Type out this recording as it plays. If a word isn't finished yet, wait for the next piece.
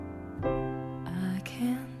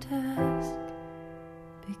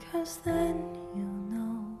close, then you'll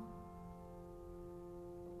know.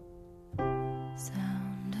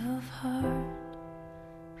 Sound of heart,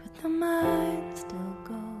 but the mind still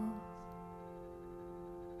goes.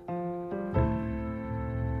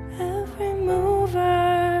 Every move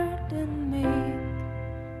I didn't make,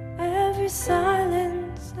 every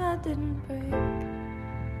silence I didn't break,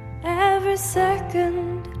 every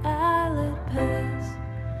second I let pass,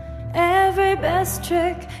 every best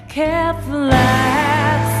trick kept for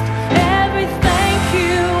last, every thank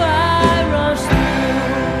you I rushed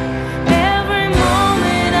through, every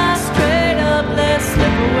moment I straight up let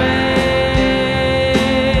slip away.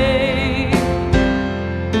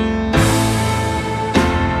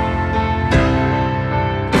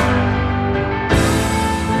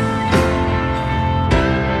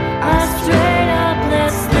 I straight up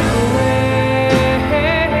let slip away,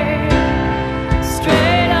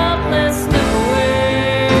 straight up let slip away,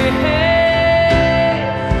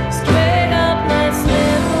 straight up let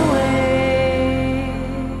slip away.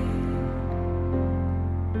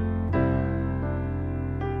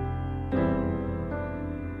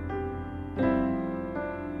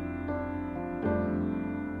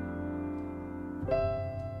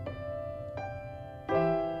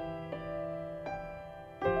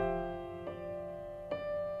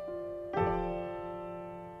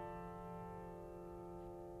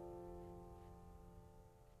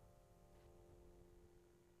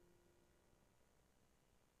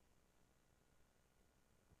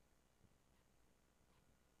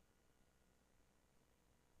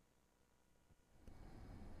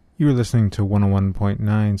 You were listening to 101.9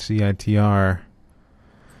 CITR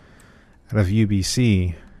out of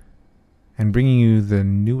UBC and bringing you the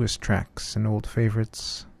newest tracks and old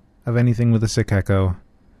favorites of anything with a sick echo.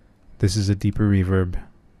 This is a Deeper Reverb.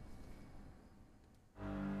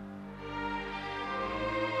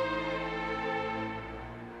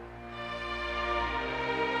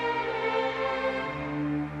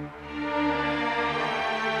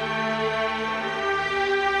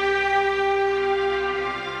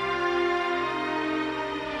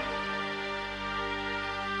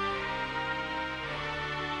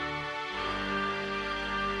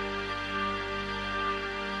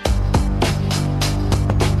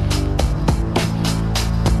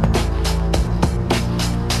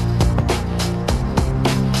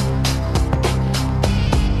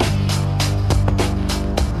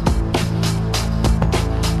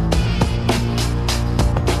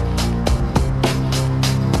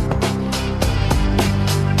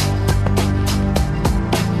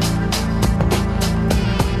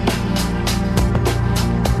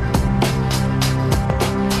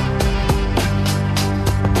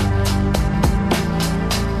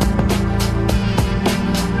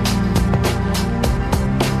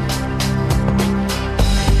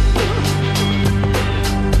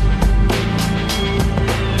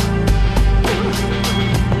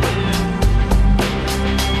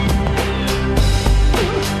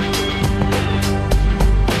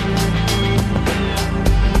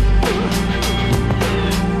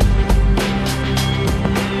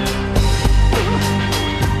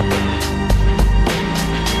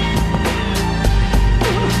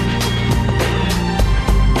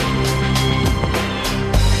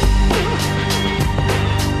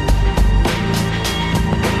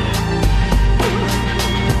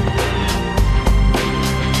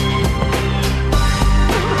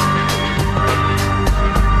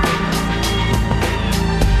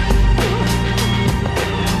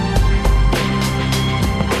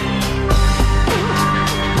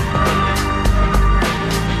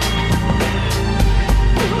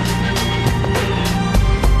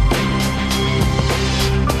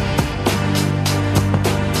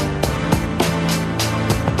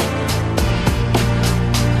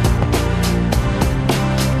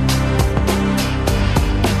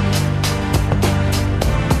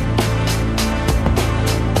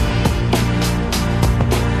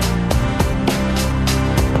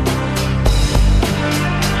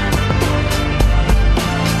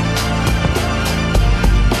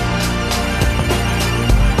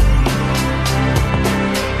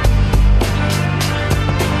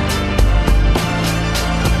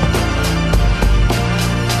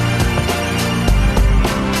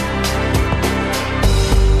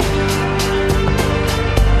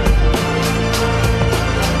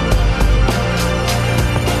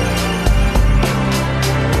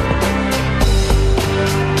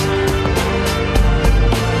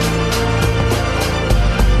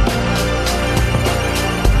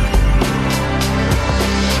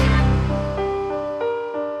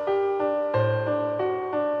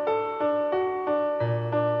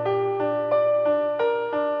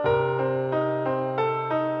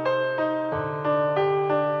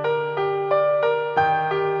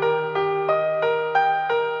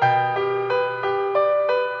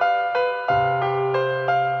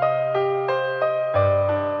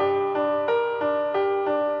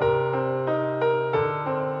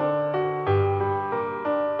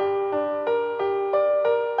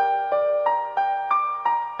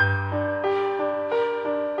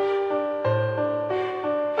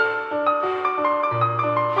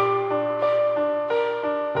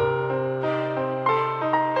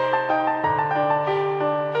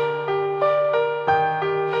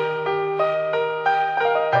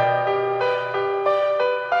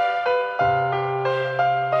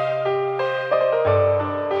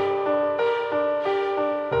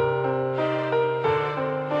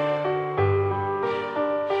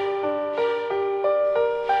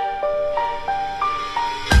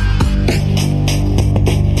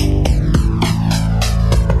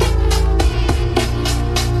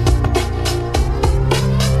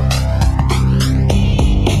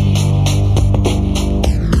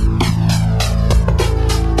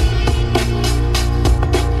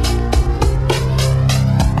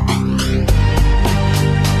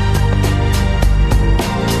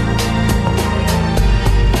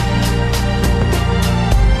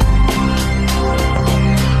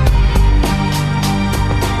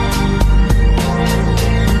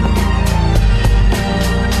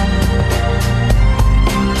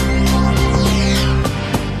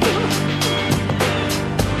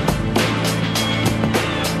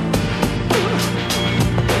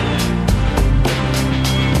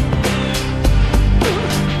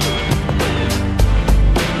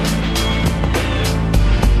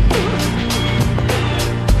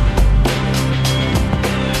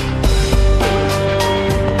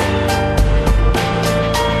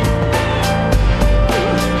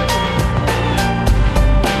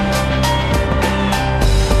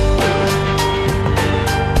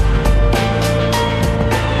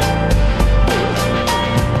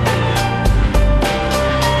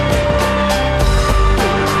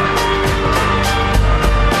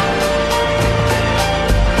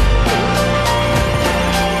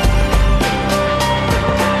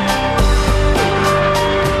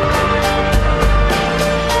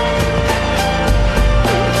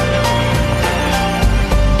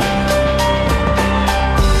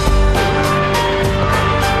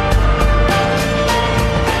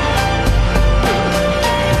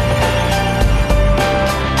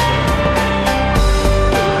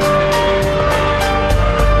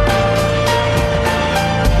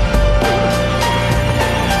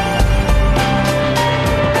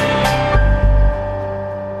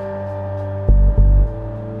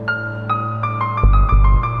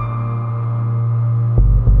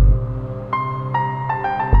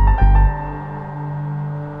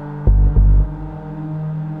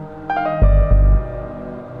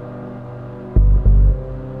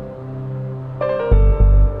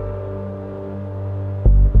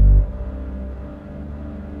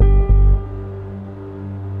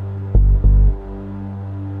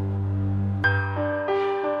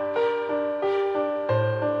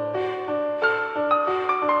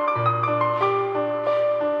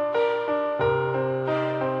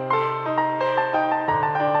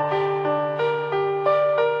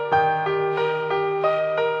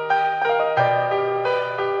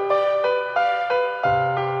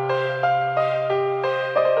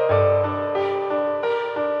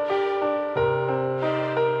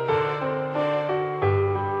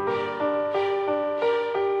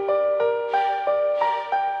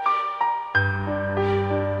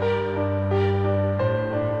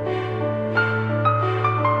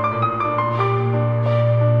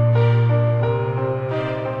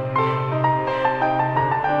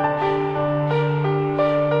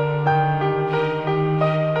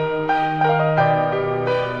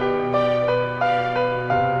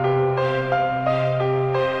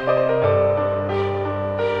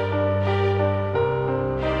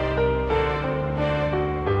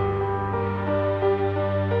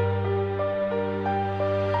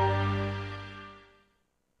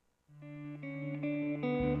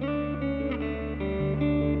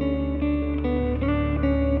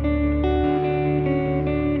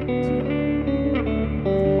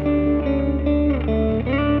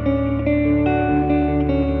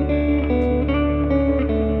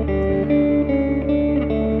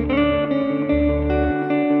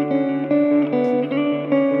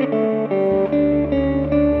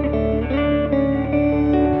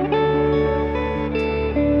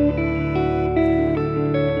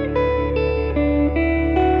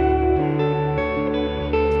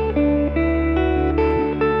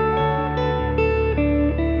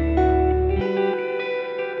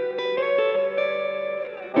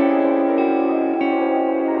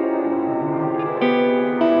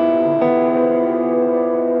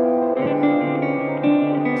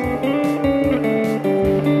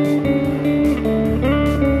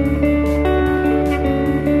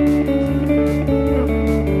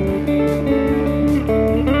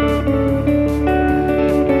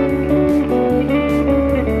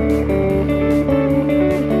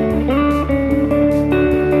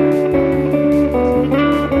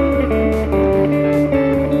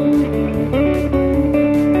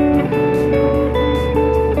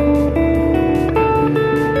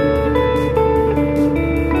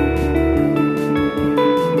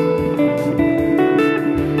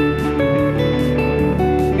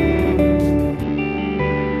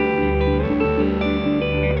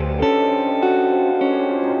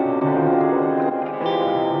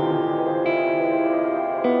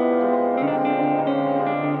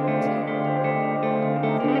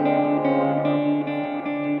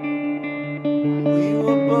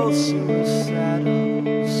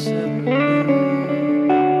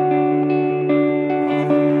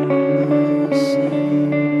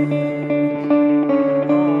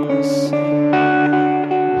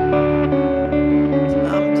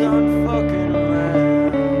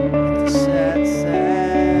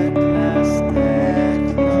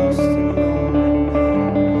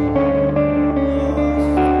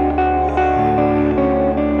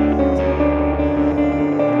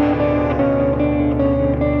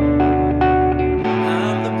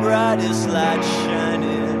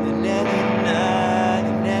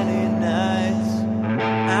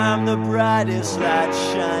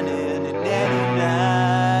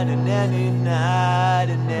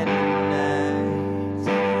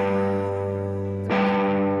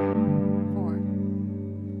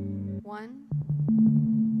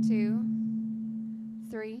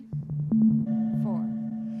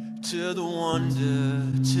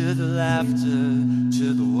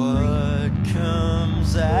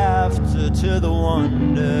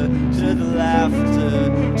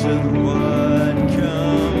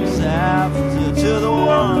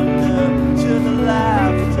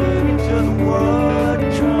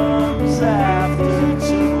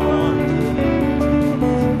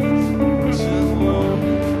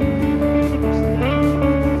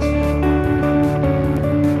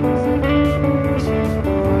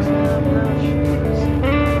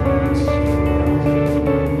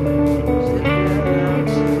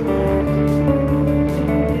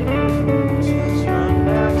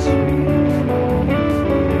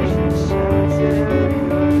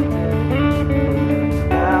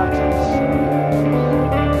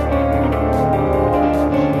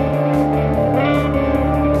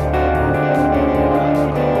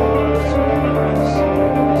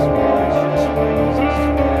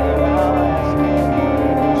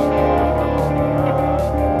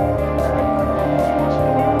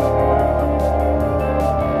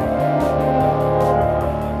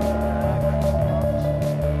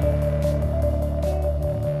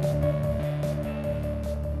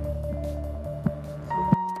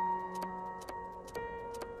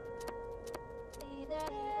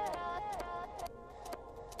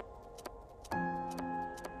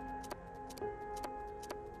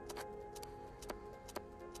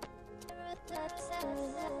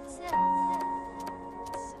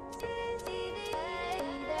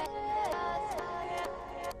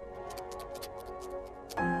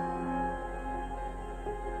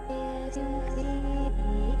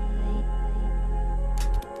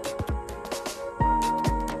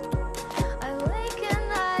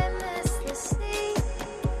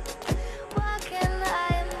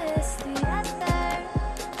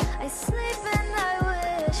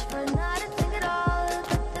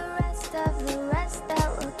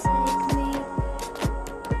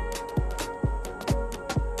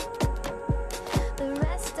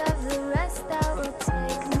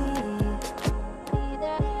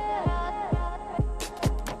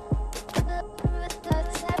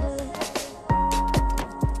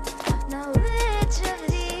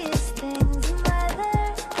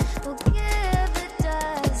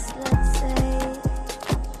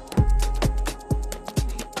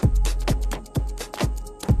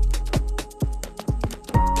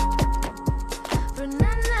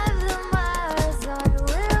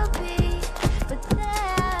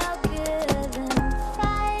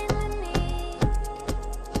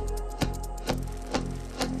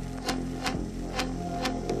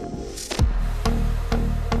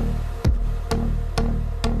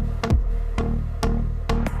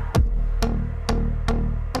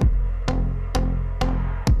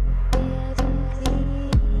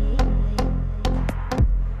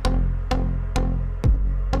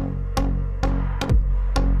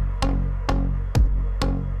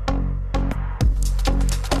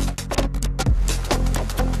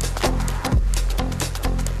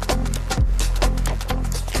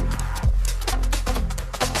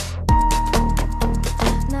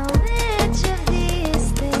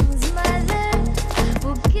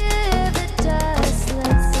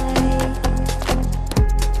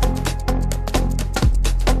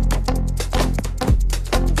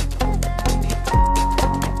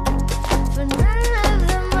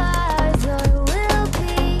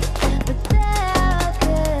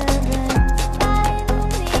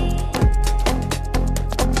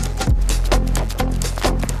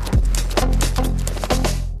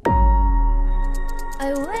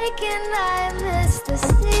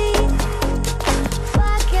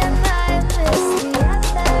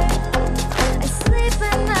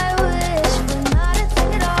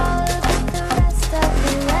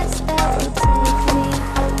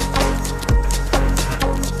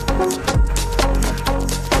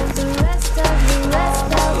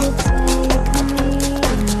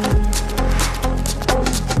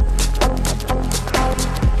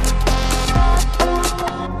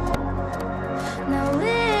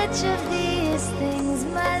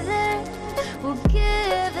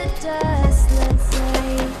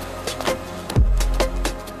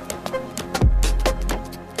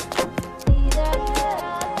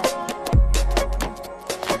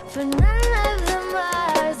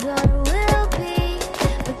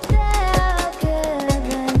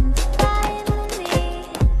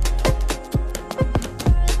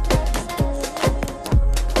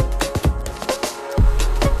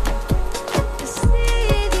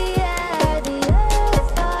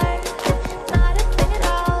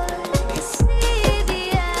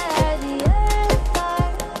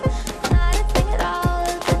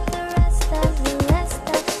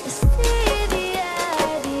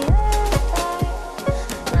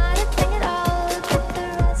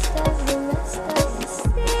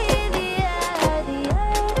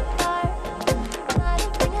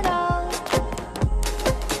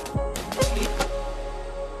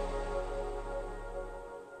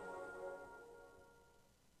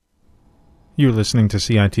 You're listening to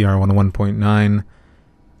CITR 101.9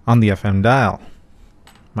 on the FM dial.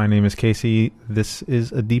 My name is Casey. This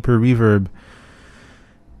is a Deeper Reverb.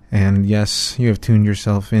 And yes, you have tuned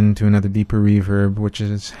yourself into another Deeper Reverb, which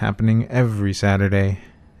is happening every Saturday,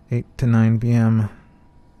 8 to 9 p.m.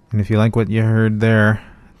 And if you like what you heard there,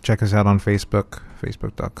 check us out on Facebook,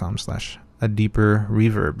 facebook.com/a Deeper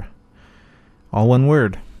Reverb. All one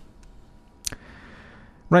word.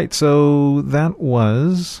 Right, so that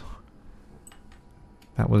was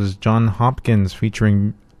John Hopkins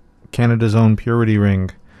featuring Canada's own Purity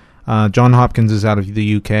Ring. John Hopkins is out of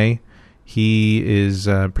the UK. He is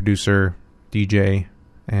a producer, DJ,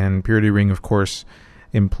 and Purity Ring, of course,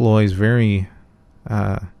 employs a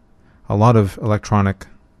lot of electronic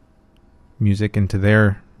music into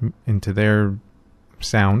their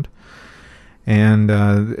sound. And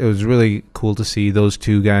it was really cool to see those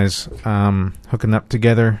two guys hooking up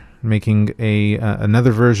together, making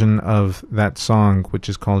another version of that song, which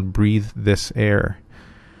is called Breathe This Air.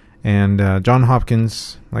 And John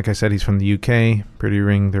Hopkins, like I said, he's from the UK. Pretty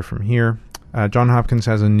Ring, they're from here. John Hopkins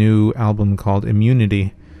has a new album called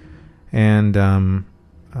Immunity. And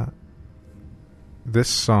this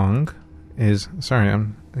song is... Sorry,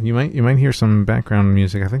 you might hear some background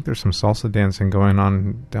music. I think there's some salsa dancing going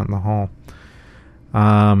on down the hall.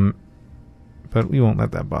 But we won't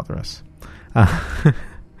let that bother us.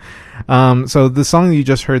 So the song that you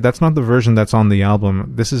just heard, that's not the version that's on the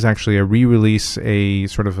album. This is actually a re-release, a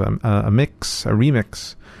sort of a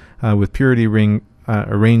remix, with Purity Ring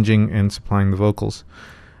arranging and supplying the vocals.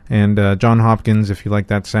 And John Hopkins, if you like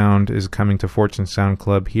that sound, is coming to Fortune Sound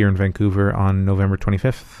Club here in Vancouver on November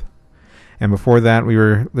 25th. And before that, we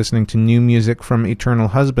were listening to new music from Eternal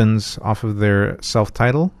Husbands off of their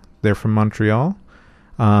self-title. They're from Montreal.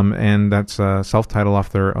 And that's self-title off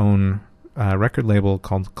their own record label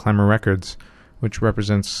called Clamor Records, which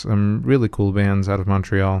represents some really cool bands out of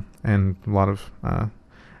Montreal, and a lot of,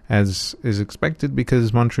 as is expected,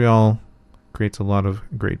 because Montreal creates a lot of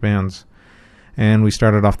great bands. And we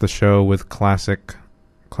started off the show with classic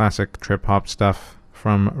trip-hop stuff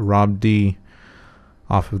from Rob D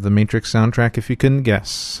off of the Matrix soundtrack, if you couldn't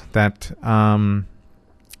guess. That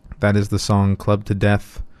is the song Club to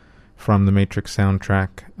Death from the Matrix soundtrack.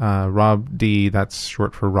 Rob D, that's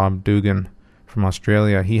short for Rob Dugan from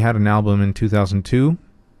Australia. He had an album in 2002.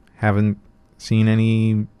 Haven't seen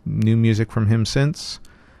any new music from him since.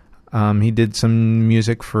 He did some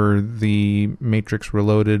music for the Matrix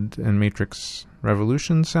Reloaded and Matrix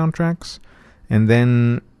Revolution soundtracks. And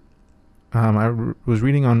then I was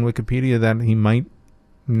reading on Wikipedia that he might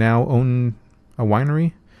now own a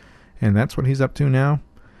winery, and that's what he's up to now.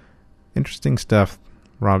 Interesting stuff.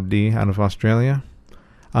 Rob D out of Australia.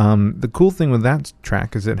 The cool thing with that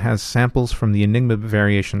track is it has samples from the Enigma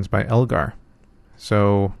Variations by Elgar.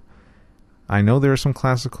 So I know there are some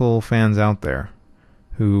classical fans out there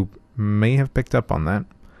who may have picked up on that.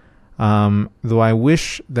 Though I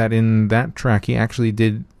wish that in that track he actually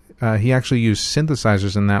used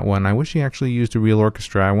synthesizers in that one. I wish he actually used a real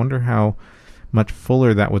orchestra. I wonder how much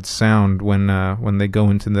fuller that would sound when they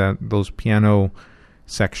go into those piano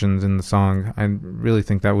sections in the song. I really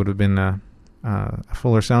think that would have been a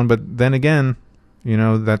fuller sound. But then again,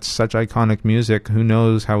 that's such iconic music. Who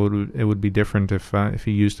knows how it would be different if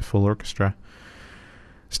he used a full orchestra.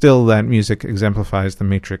 Still, that music exemplifies the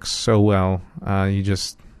Matrix so well. You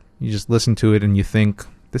just listen to it and you think,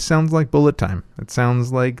 this sounds like Bullet Time. It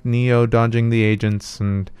sounds like Neo dodging the agents,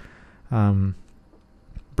 and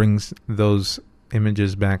brings those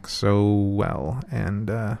images back so well.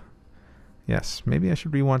 And yes, maybe I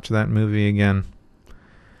should rewatch that movie again.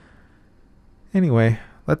 Anyway,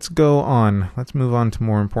 let's go on. Let's move on to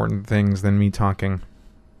more important things than me talking.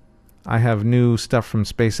 I have new stuff from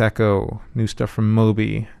Space Echo, new stuff from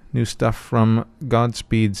Moby, new stuff from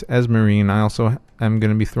Godspeed's Esmerine. I also am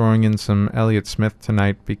going to be throwing in some Elliott Smith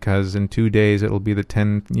tonight, because in 2 days it'll be the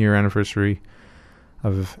 10-year anniversary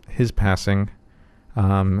of his passing.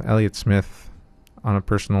 Elliott Smith, on a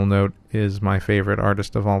personal note, is my favorite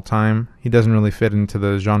artist of all time. He doesn't really fit into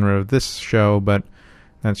the genre of this show, but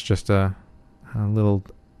that's just a little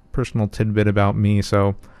personal tidbit about me.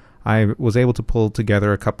 So I was able to pull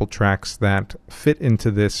together a couple tracks that fit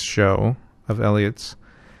into this show of Elliott's,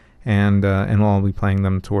 and I'll be playing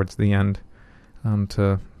them towards the end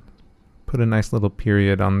to put a nice little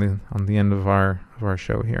period on the end of our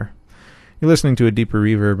show here. You're listening to a Deeper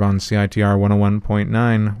Reverb on CITR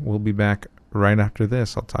 101.9. We'll be back right after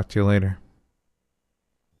this. I'll talk to you later.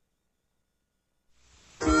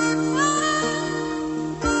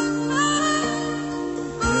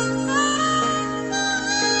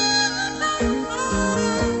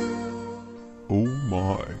 Oh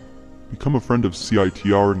my. Become a friend of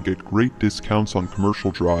CITR and get great discounts on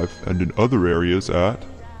Commercial Drive and in other areas at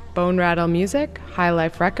Bone Rattle Music, High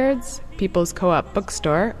Life Records, People's Co-op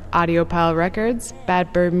Bookstore, Audiopile Records,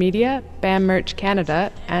 Bad Bird Media, BAM Merch Canada,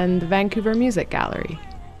 and the Vancouver Music Gallery.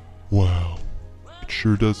 Wow, it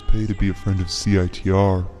sure does pay to be a friend of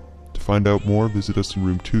CITR. To find out more, visit us in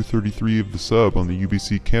room 233 of the Sub on the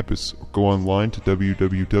UBC campus or go online to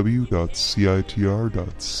www.citr.ca.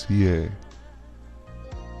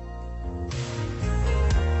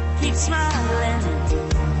 Keep smiling,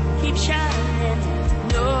 keep shining,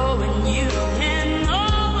 knowing you can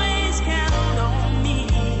always count on me.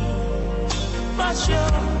 For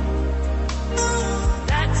sure,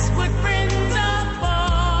 that's what friends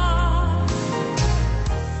are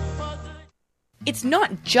for. It's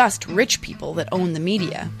not just rich people that own the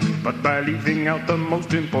media. But by leaving out the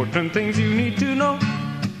most important things you need to know,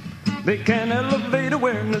 they can elevate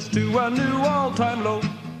awareness to a new all-time low.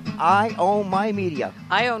 I own my media.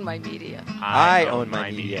 I own my media. I own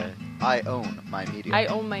my media. I own my media. I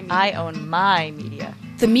own my media. I own my media.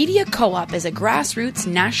 The Media Co-op is a grassroots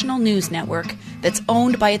national news network that's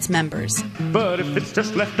owned by its members. But if it's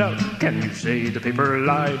just left out, can you say the paper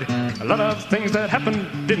lied? A lot of things that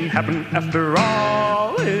happened didn't happen after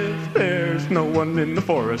all. If there's no one in the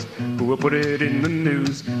forest who will put it in the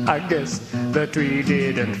news, I guess the tree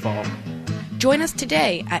didn't fall. Join us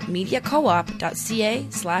today at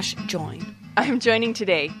mediacoop.ca/join. I'm joining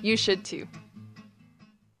today. You should too.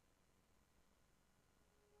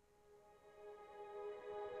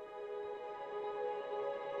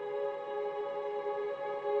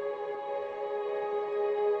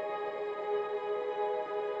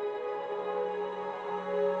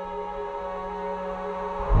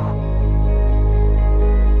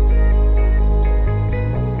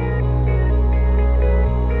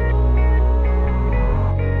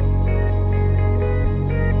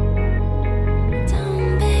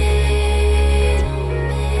 Don't be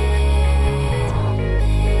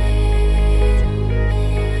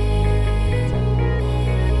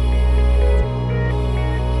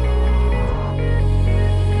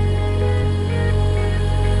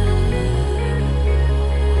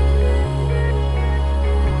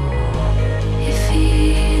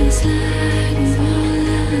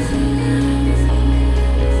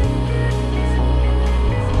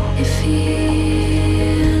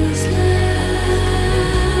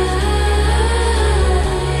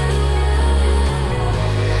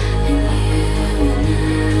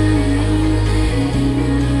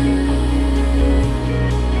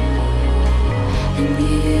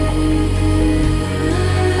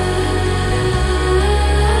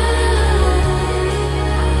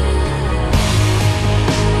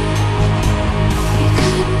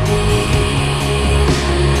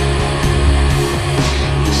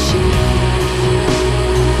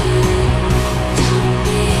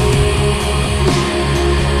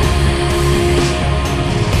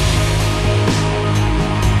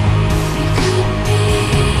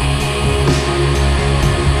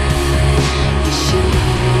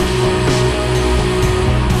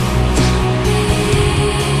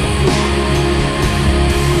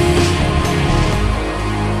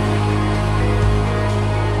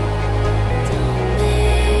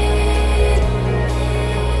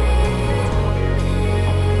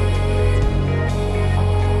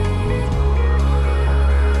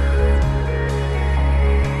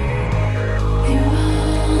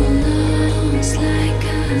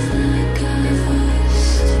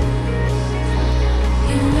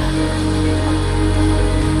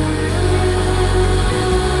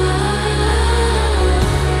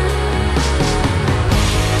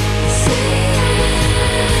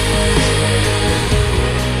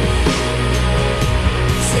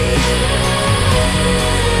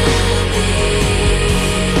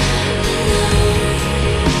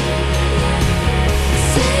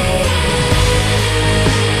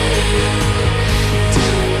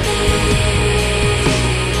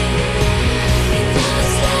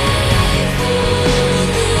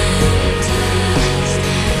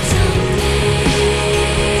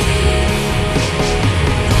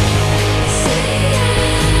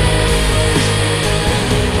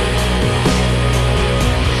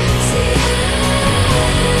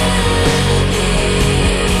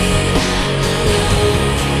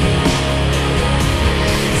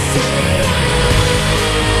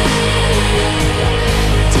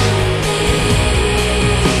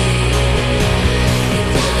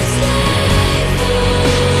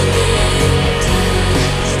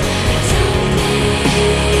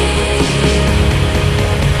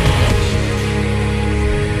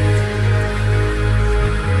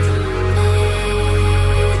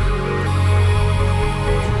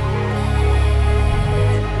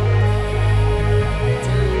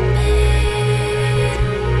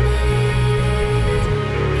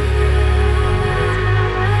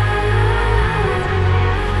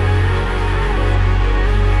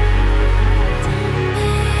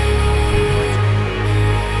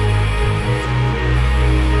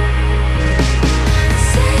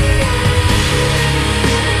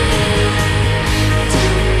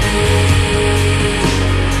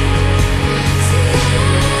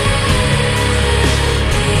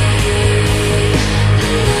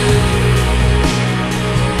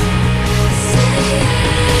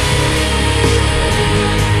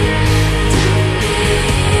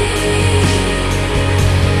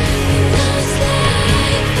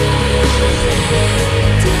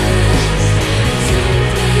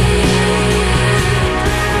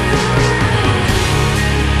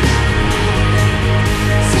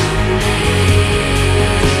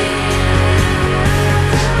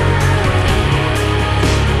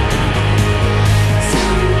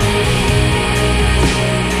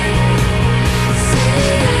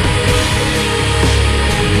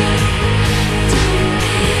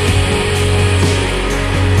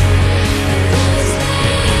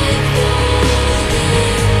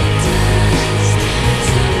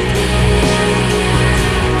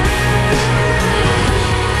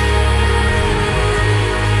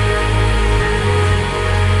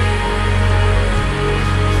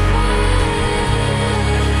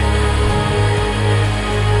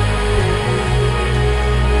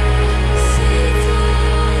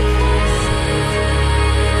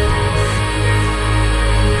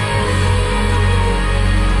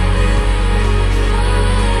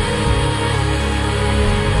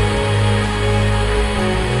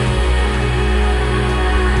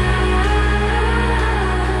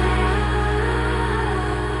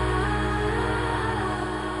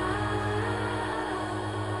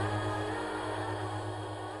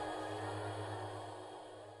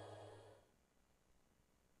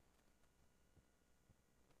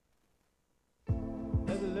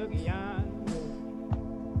look yonder.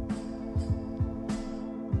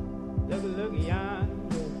 Look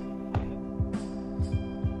yonder.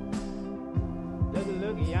 Look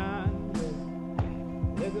yonder.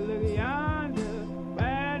 Look yonder.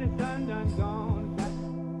 Where the sun done gone.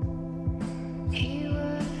 He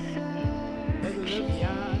was Look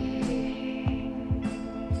yonder.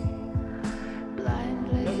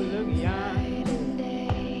 blindly Look yonder. night and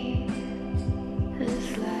day. This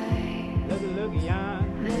life, Look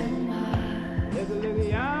yonder. then mine. Look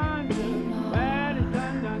yonder. Where the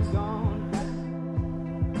sun done gone.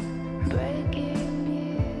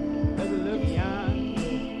 Breaking Look yonder.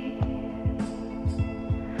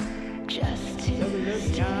 just to Look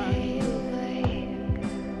stay yonder. awake.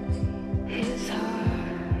 His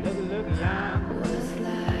heart Look yonder. was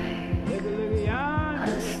like Look yonder. a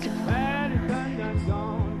stone. Where the sun done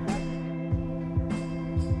gone.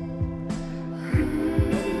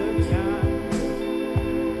 Look yonder.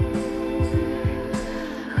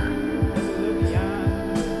 Look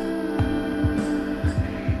yonder.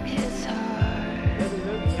 His heart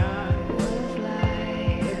Look yonder. was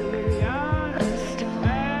like Look yonder. a stone.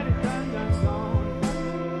 Where the sun done gone.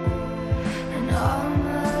 And on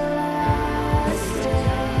the last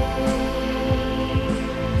day,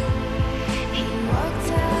 he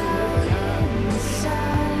walked out in the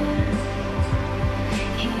sun.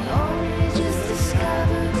 He only just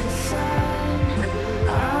discovered the sun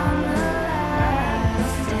on the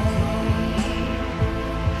last day.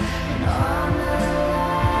 And on the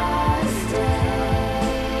last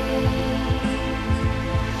day,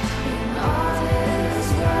 when all his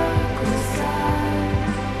work was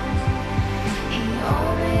done, he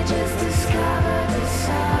only just discovered the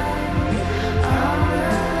sun on the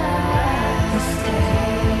last day.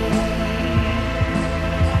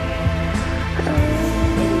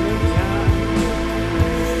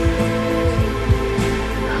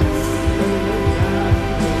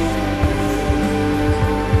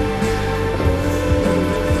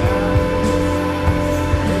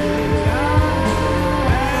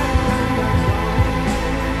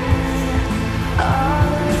 All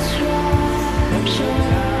this rapture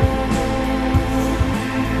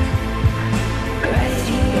right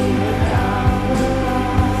here all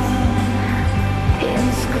alone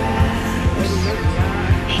in scraps.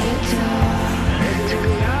 He talked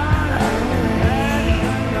away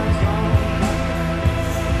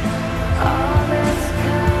all this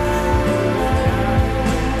color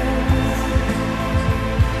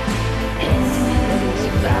in his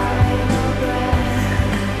final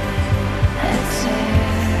breath. Exhale.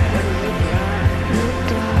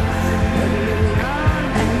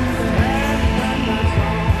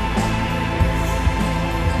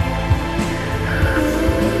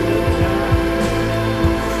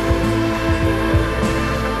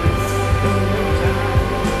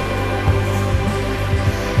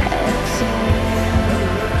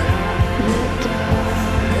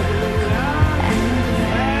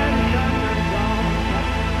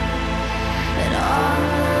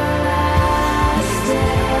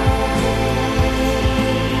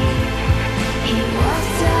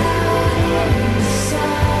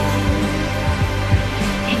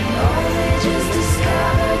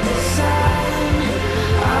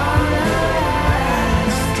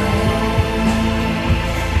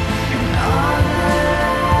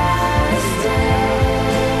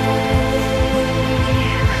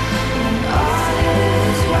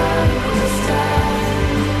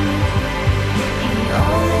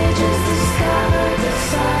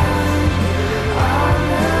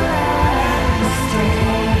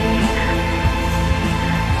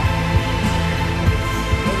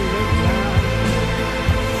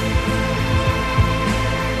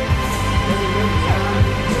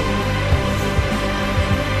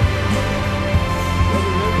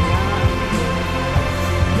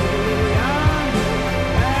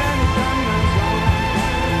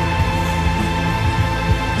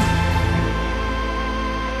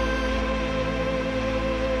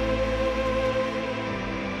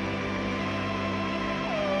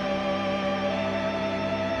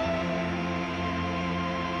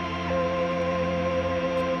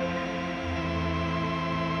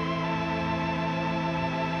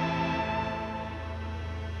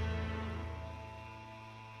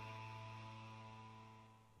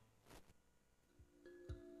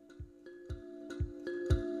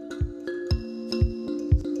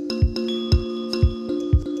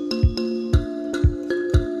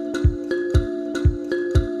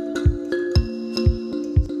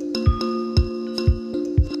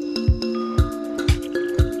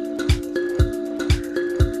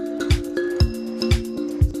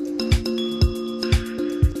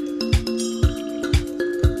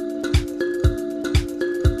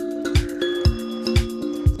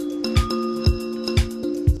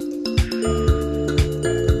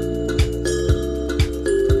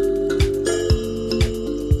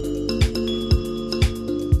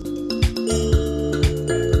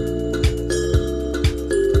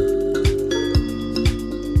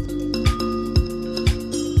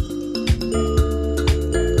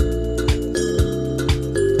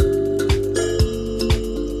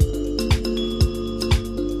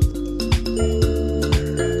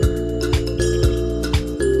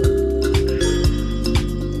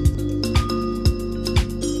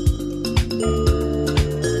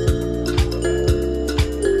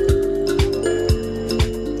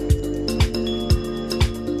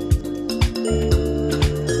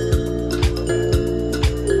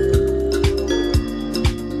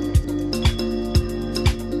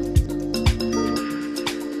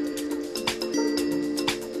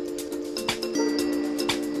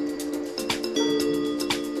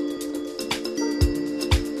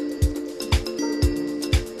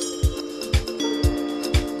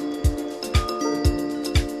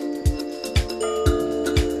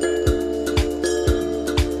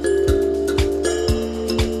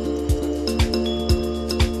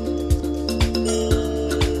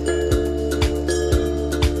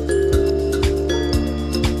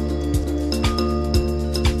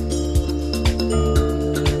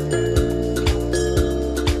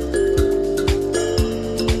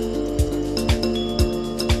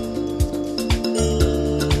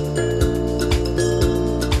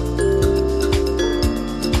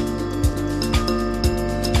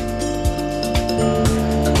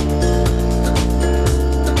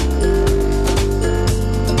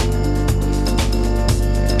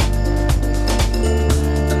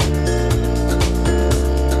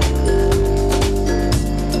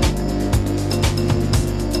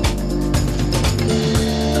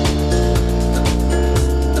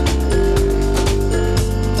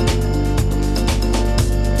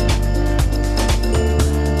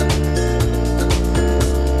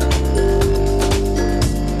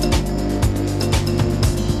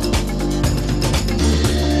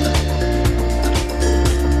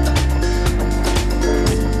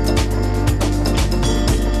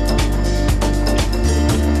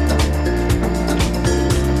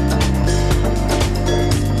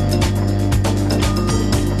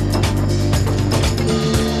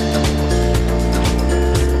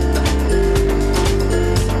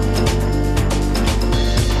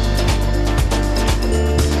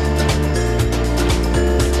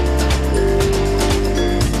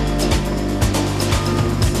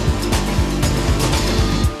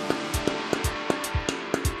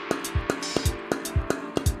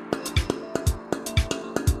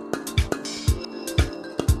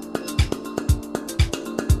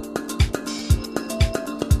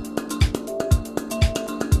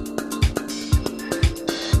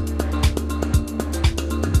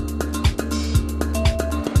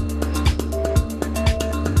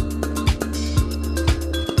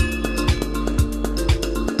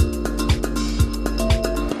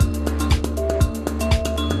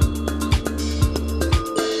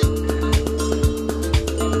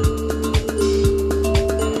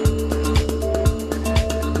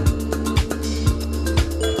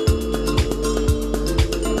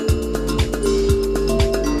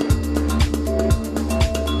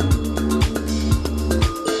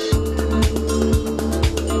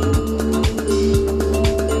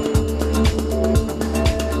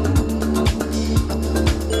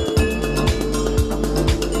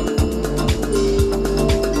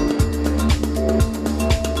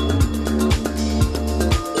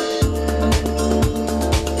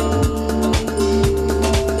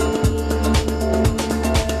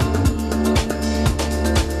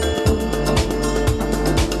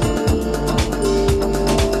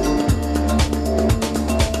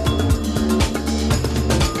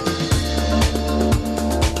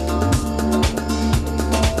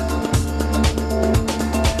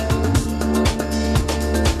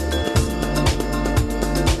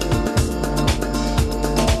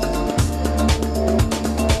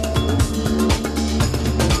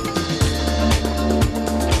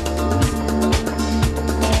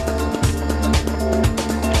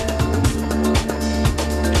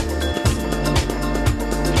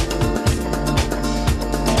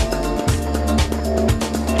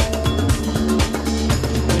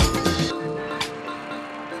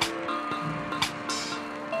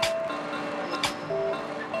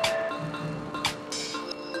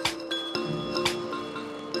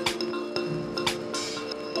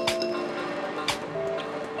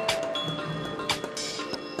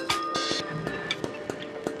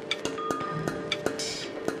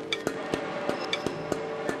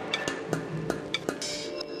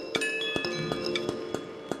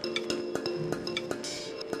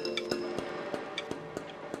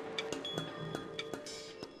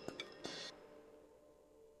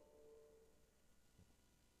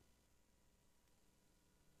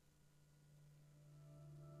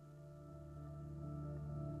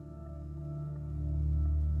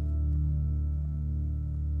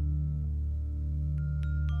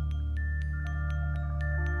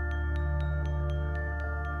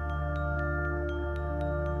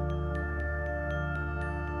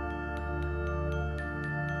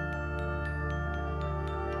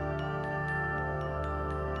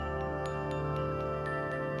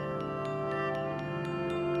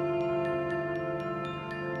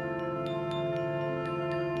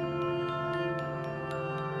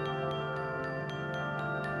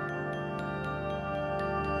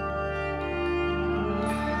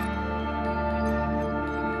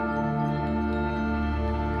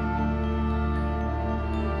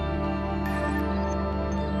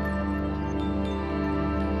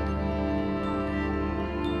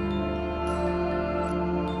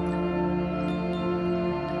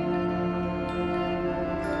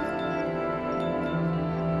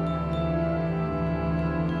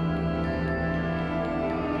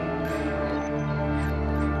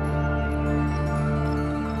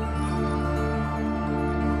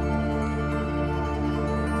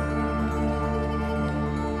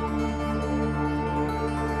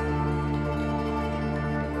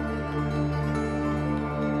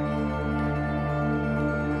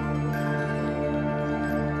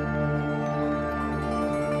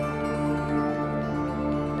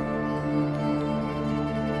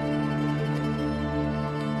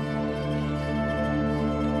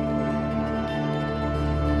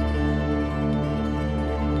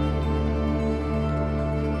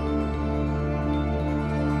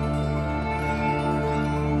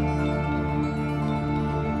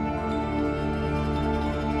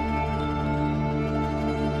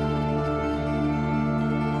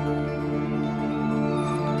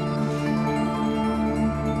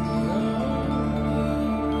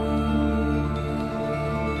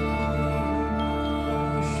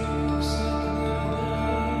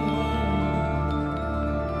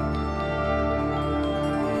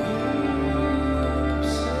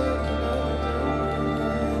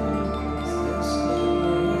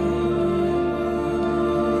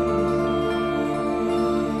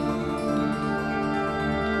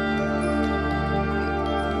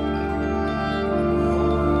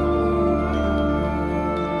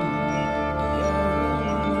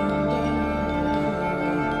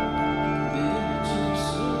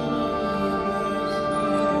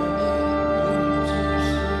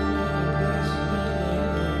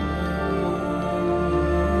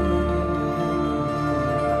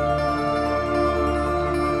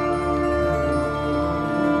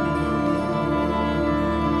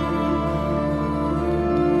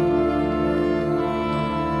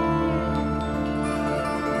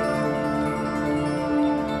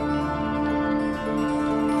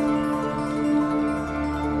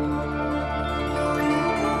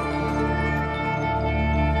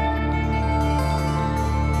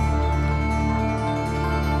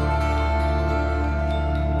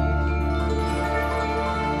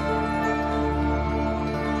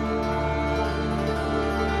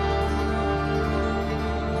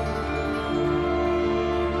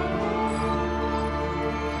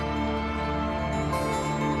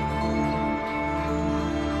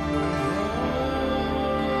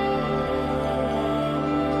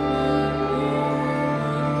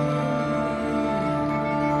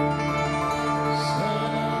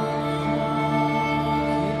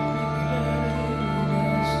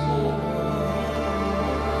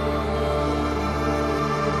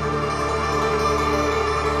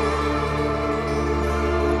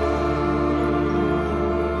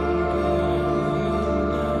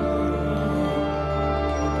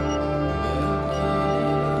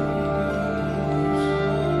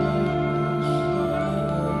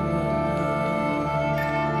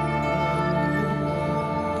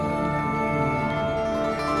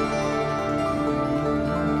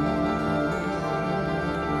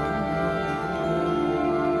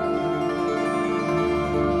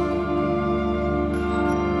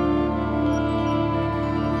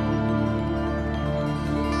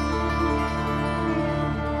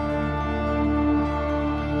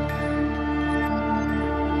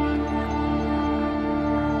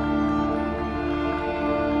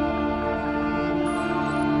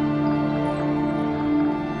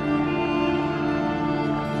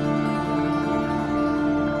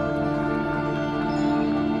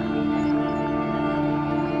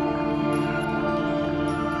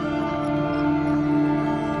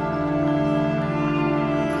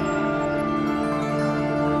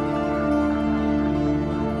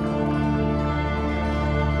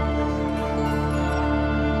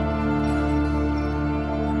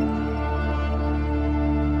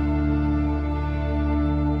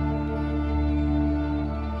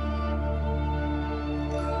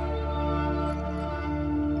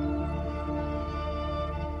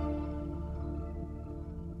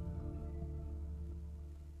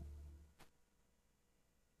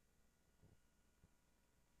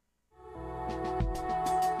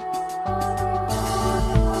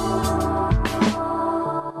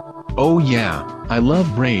 Oh yeah, I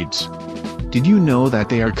love braids. Did you know that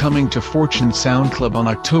they are coming to Fortune Sound Club on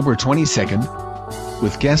October 22nd?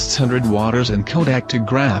 With guests 100 Waters and Kodak to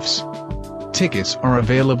Graphs. Tickets are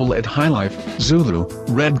available at High Life, Zulu,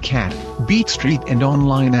 Red Cat, Beat Street and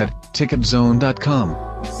online at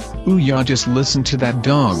ticketzone.com. Ooh yeah, just listen to that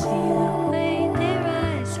dog.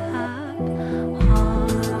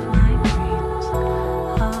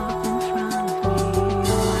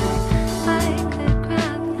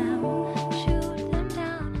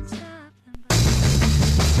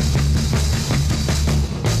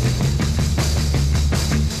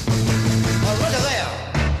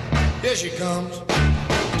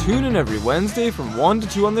 Tune in every Wednesday from 1 to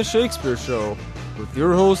 2 on The Shakespeare Show, with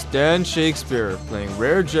your host Dan Shakespeare, playing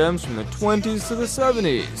rare gems from the 20s to the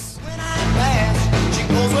 70s. She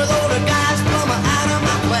goes with older guys from out of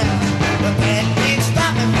my class, but that can't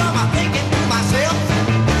stop me from my thinking to myself.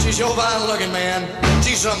 She's so fine looking, man.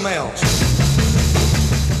 She's something else.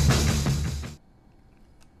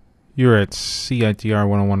 You're at CITR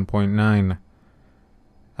 101.9.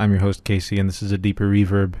 I'm your host, Casey, and this is a Deeper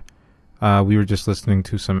Reverb. We were just listening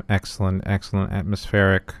to some excellent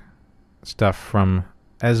atmospheric stuff from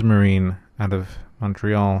Esmerine out of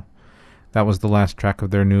Montreal. That was the last track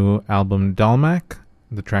of their new album, Dalmac.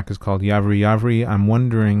 The track is called Yavri Yavri. I'm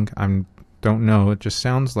wondering, don't know, it just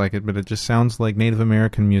sounds like it, but it just sounds like Native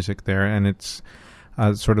American music there, and it's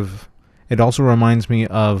it also reminds me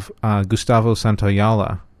of Gustavo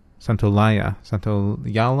Santaolalla,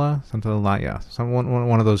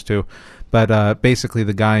 one of those two. But basically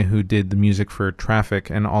the guy who did the music for Traffic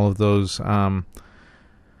and all of those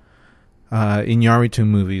Iñárritu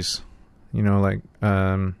movies, you know, like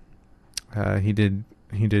he did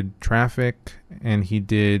Traffic, and he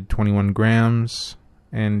did 21 Grams,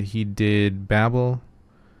 and he did Babel,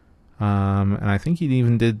 and I think he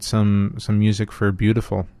even did some music for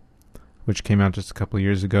Beautiful, which came out just a couple of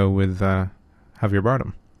years ago with Javier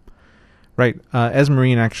Bardem. Right,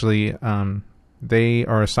 Esmerine actually, they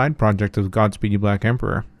are a side project of Godspeed You Black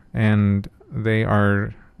Emperor, and they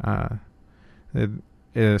are,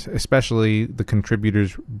 especially the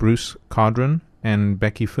contributors Bruce Caudron and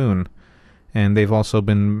Becky Foon, and they've also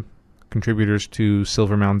been contributors to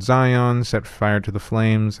Silver Mount Zion, Set Fire to the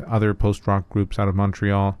Flames, other post-rock groups out of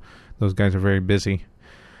Montreal. Those guys are very busy.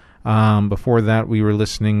 Before that, we were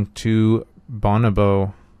listening to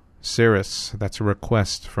Bonobo, Cirrus. That's a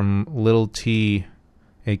request from Little T,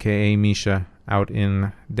 a.k.a. Misha, out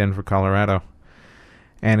in Denver, Colorado.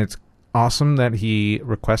 And it's awesome that he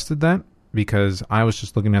requested that, because I was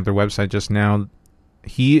just looking at their website just now.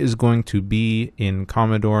 He is going to be in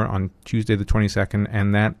Commodore on Tuesday the 22nd,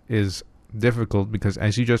 and that is difficult because,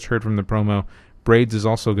 as you just heard from the promo, Braids is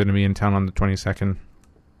also going to be in town on the 22nd.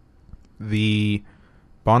 The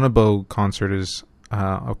Bonobo concert is,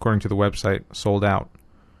 according to the website, sold out.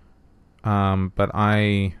 But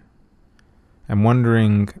I am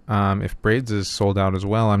wondering if Braids is sold out as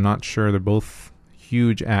well. I'm not sure. They're both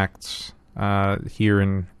huge acts here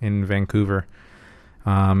in Vancouver.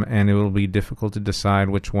 And it will be difficult to decide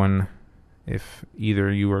which one, if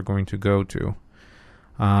either you are going to go to.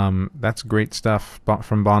 That's great stuff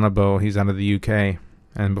from Bonobo. He's out of the UK.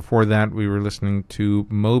 And before that, we were listening to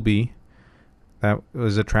Moby. That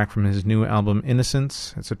was a track from his new album,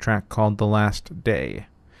 Innocence. It's a track called The Last Day.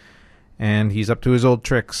 And he's up to his old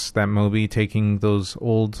tricks, that Moby, taking those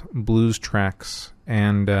old blues tracks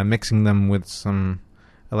and mixing them with some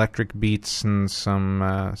electric beats and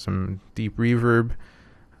some deep reverb,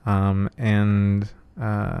 and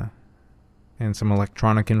some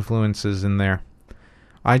electronic influences in there.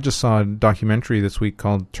 I just saw a documentary this week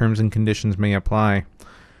called Terms and Conditions May Apply,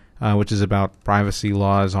 which is about privacy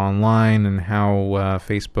laws online and how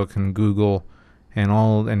Facebook and Google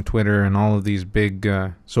and Twitter and all of these big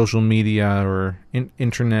social media or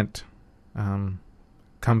internet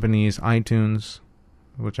companies, iTunes,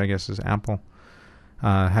 which I guess is Apple,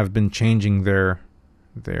 have been changing their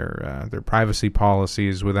privacy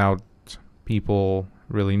policies without people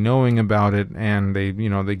really knowing about it, and they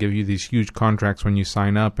give you these huge contracts when you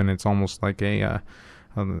sign up, and it's almost like a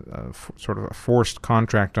sort of a forced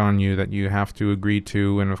contract on you that you have to agree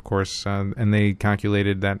to. And of course, and they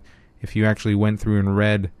calculated that if you actually went through and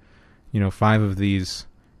read 5 of these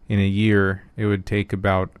in a year, it would take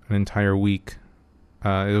about an entire week.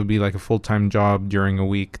 It would be like a full-time job during a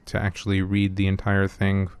week to actually read the entire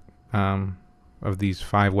thing of these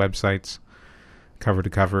 5 websites cover to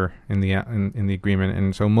cover in the agreement.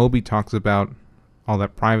 And so Moby talks about all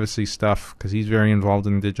that privacy stuff because he's very involved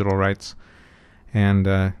in digital rights,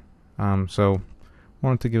 and so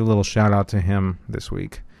wanted to give a little shout out to him this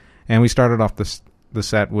week. And we started off the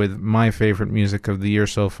set with my favorite music of the year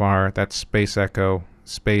so far. That's Space Echo.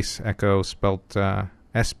 Space Echo spelt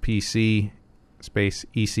SPC space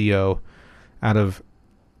ECO out of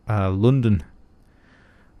London.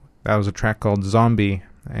 That was a track called Zombie.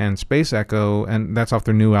 And Space Echo, and that's off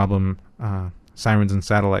their new album, Sirens and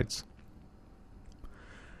Satellites.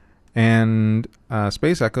 And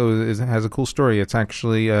Space Echo has a cool story. It's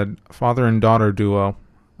actually a father and daughter duo,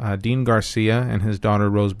 Dean Garcia and his daughter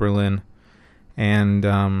Rose Berlin. And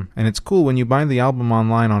it's cool when you buy the album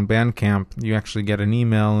online on Bandcamp, you actually get an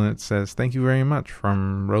email and it says, "Thank you very much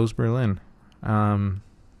from Rose Berlin."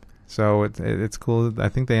 So it's cool. I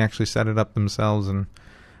think they actually set it up themselves. And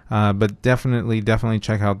but definitely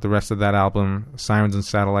check out the rest of that album, Sirens and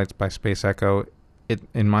Satellites by Space Echo.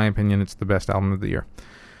 In my opinion, it's the best album of the year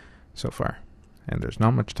so far. And there's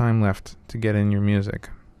not much time left to get in your music.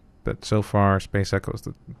 But so far, Space Echo is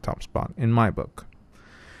the top spot in my book.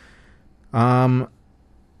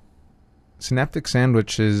 Synaptic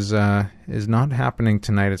Sandwich is not happening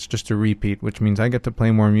tonight. It's just a repeat, which means I get to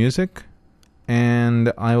play more music.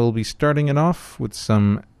 And I will be starting it off with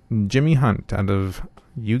some Jimmy Hunt out of,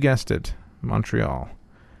 you guessed it, Montreal.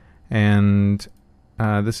 And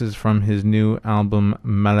this is from his new album,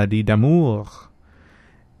 Maladie d'amour.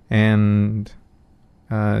 And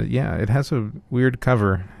it has a weird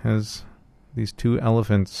cover. It has these two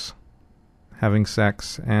elephants having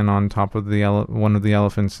sex, and on top of the one of the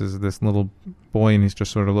elephants is this little boy, and he's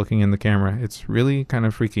just sort of looking in the camera. It's really kind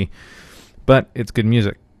of freaky, but it's good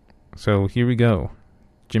music. So here we go.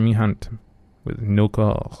 Jimmy Hunt with No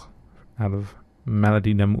Corps out of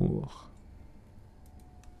Maladie d'amour.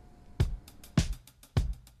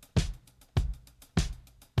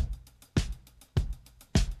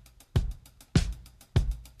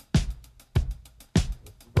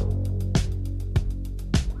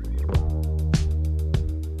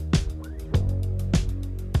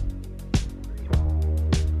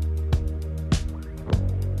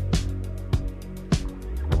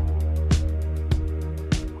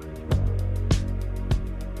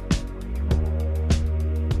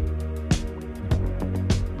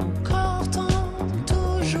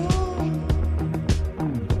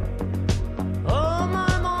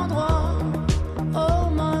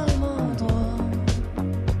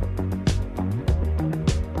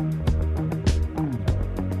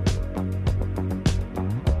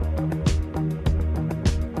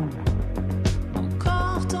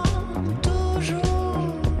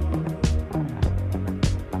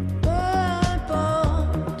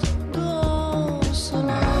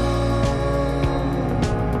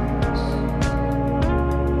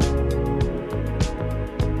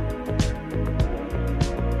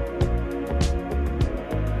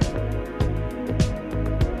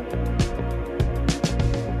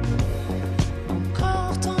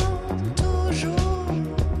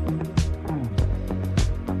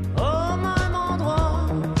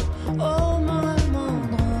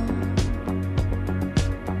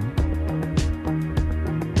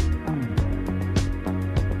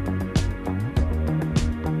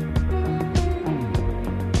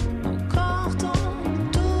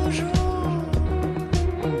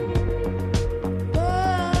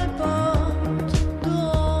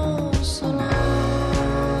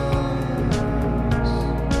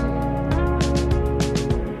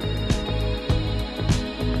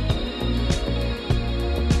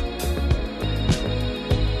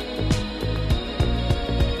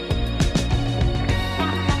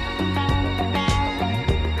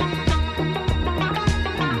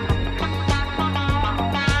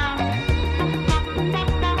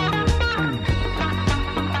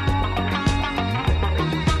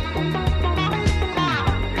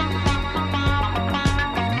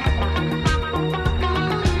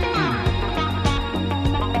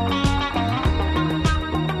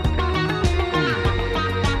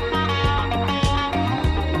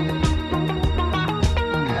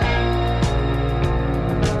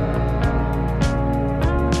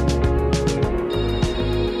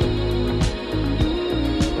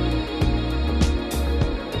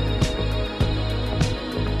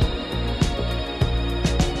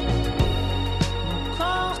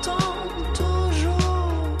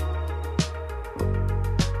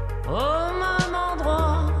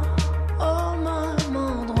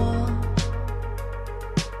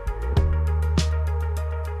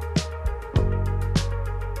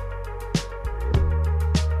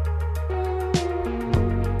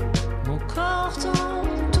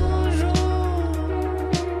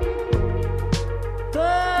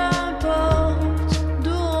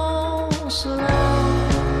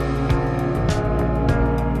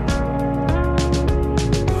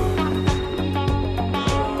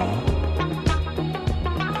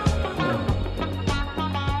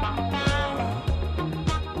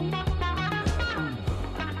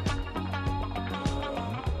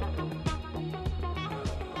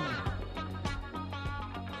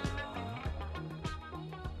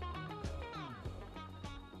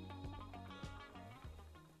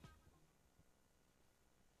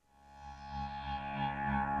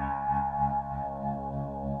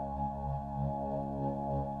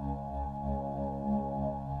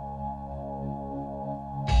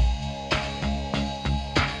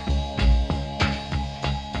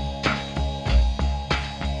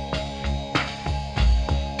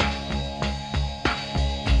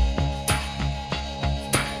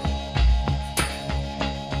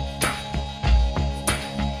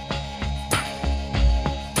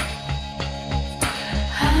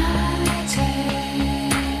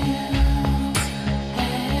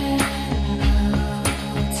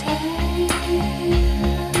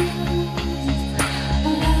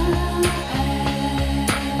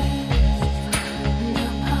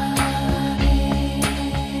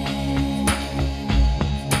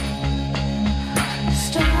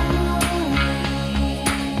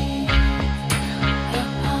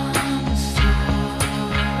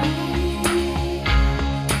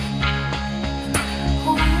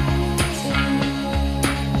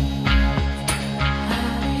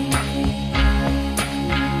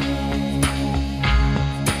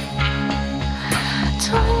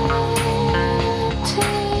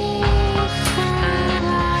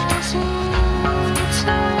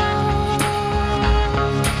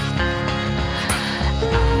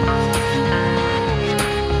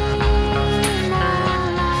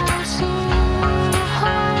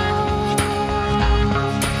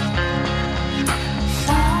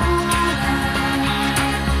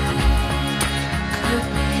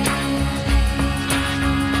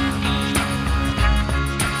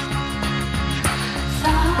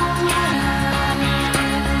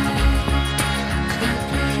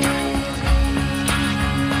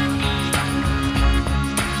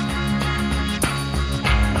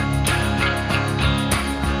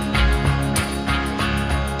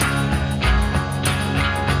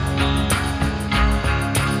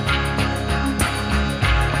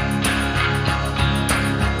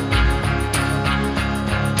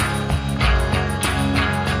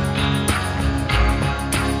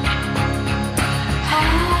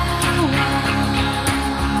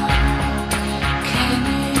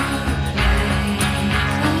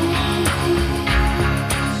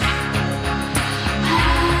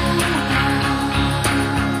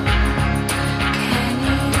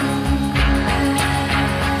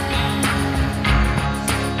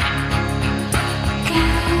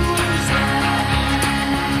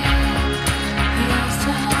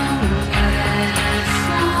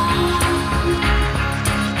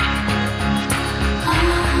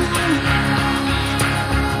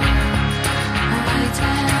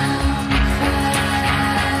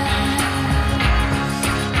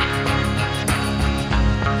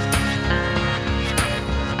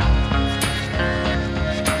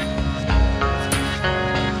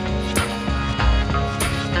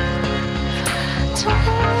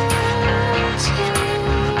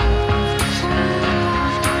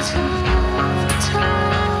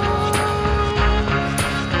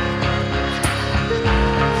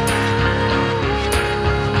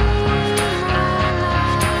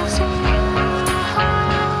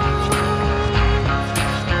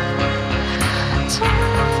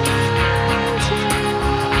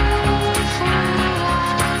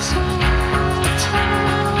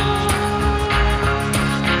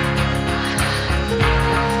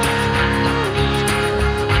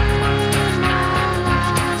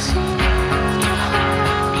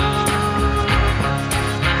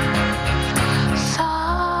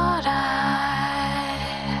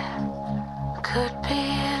 could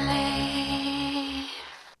believe.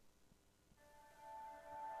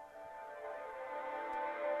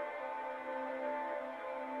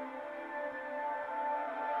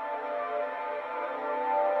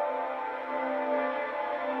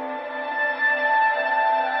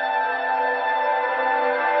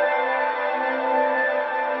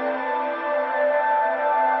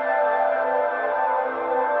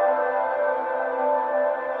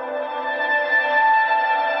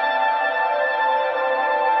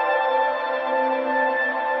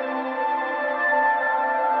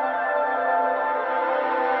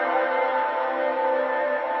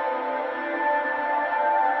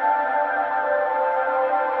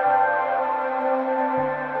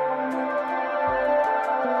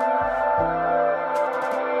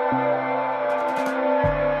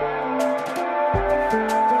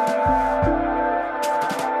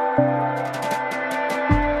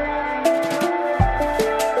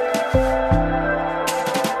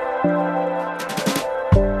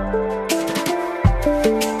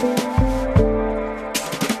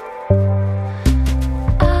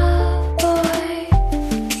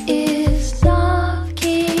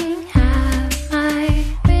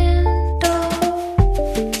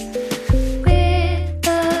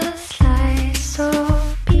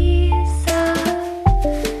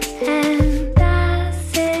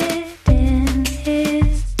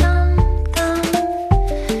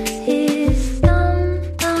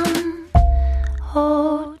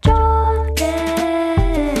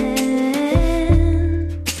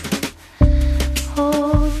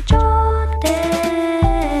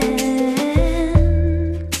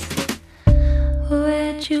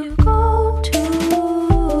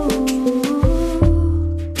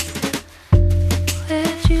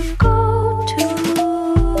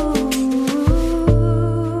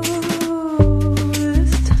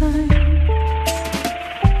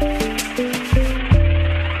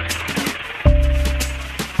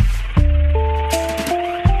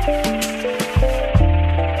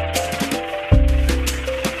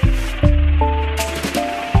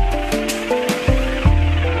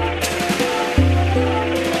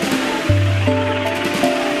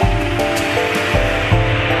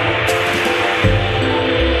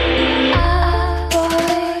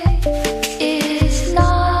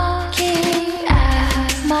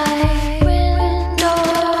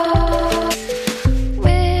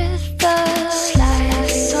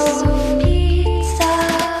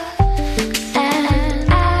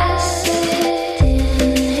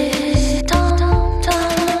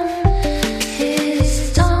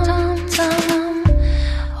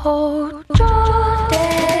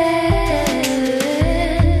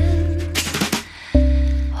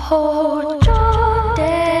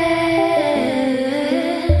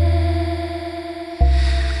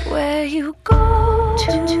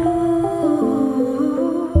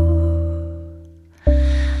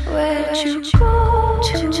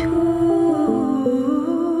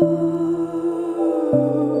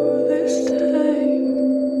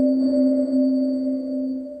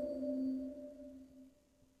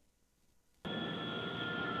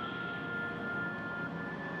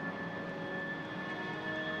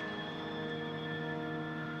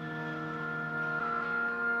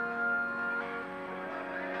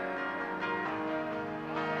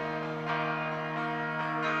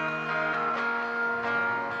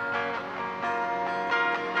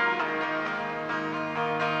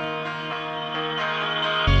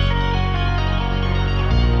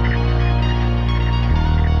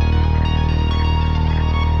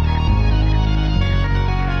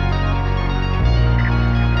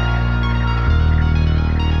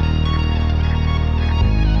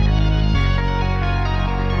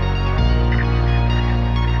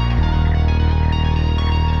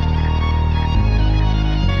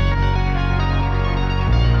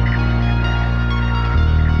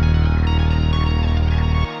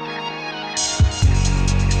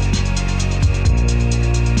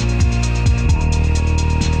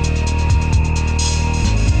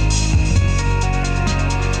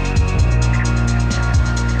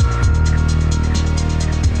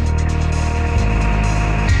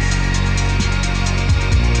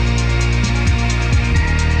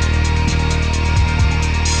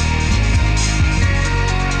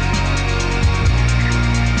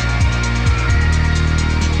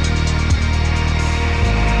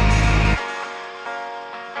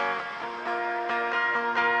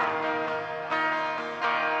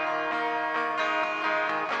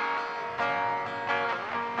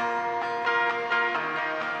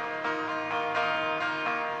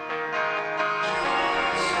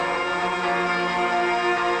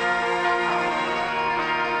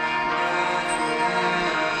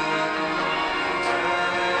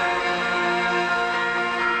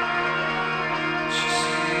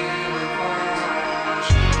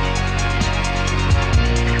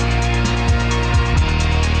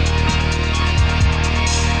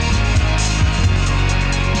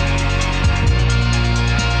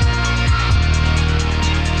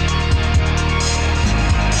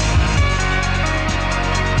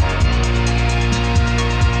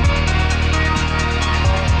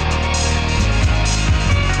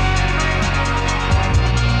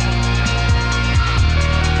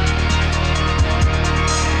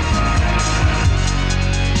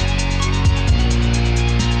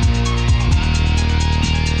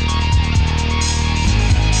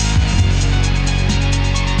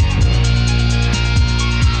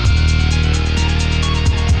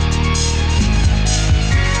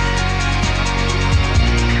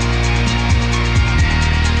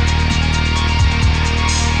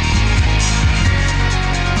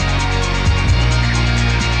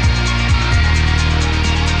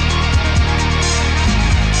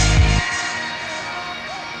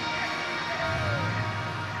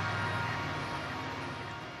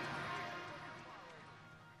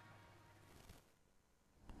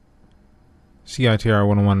 CITR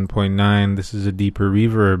 101.9, this is a Deeper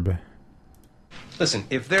Reverb. Listen,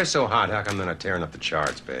 if they're so hot, how come they're not tearing up the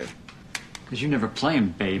charts, babe? Because you never play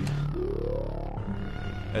 'em, babe.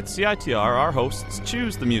 At CITR, our hosts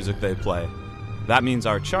choose the music they play. That means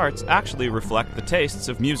our charts actually reflect the tastes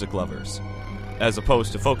of music lovers, as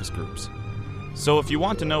opposed to focus groups. So if you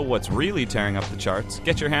want to know what's really tearing up the charts,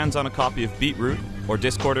 get your hands on a copy of Beatroot or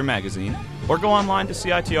Discorder magazine, or go online to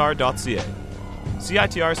CITR.ca.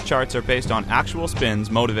 CITR's charts are based on actual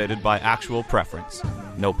spins motivated by actual preference.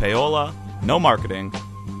 No payola, no marketing,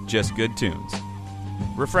 just good tunes.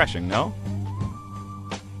 Refreshing, no?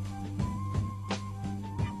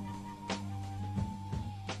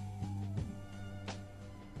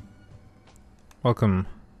 Welcome,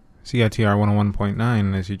 CITR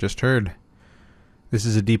 101.9, as you just heard. This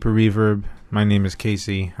is a Deeper Reverb. My name is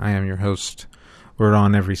Casey. I am your host. We're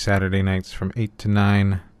on every Saturday nights from 8 to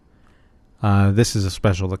 9. This is a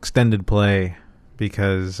special extended play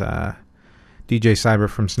because DJ Cyber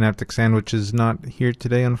from Synaptic Sandwich is not here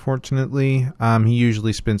today, unfortunately. He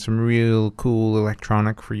usually spins some real cool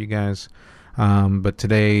electronic for you guys. But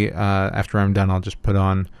today, after I'm done, I'll just put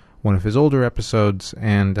on one of his older episodes,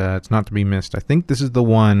 and it's not to be missed. I think this is the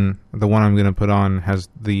one I'm going to put on has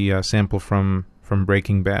the sample from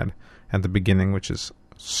Breaking Bad at the beginning, which is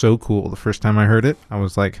so cool. The first time I heard it, I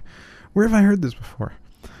was like, where have I heard this before?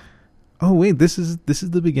 Oh wait, this is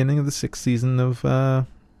the beginning of the 6th season of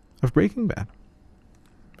Breaking Bad.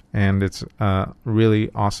 And it's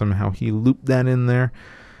really awesome how he looped that in there,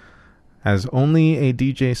 as only a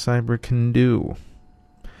DJ Cyber can do.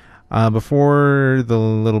 Before the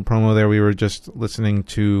little promo there, we were just listening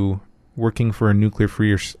to Working for a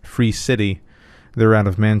Nuclear-Free City. They're out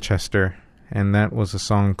of Manchester, and that was a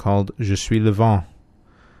song called Je suis le vent,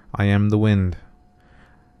 I am the wind.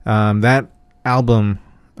 That album,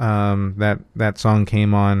 that song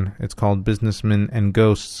came on, it's called Businessmen and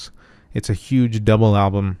Ghosts. It's a huge double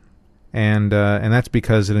album, and that's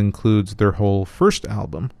because it includes their whole first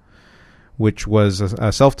album, which was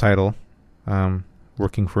a self-title,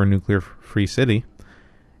 Working for a Nuclear-Free City,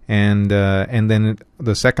 and then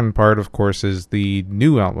the second part, of course, is the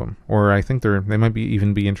new album, or I think they might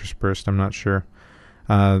even be interspersed. I'm not sure.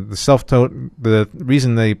 The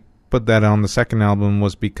reason they put that on the second album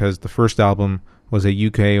was because the first album was a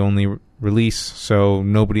UK only release, so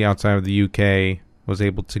nobody outside of the UK was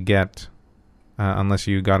able to get, unless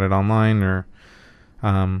you got it online or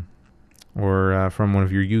from one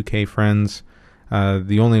of your UK friends.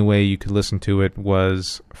 The only way you could listen to it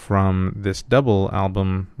was from this double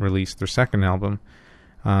album release, their second album,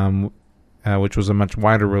 which was a much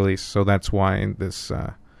wider release. So that's why this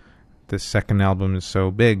second album is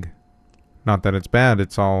so big. Not that it's bad;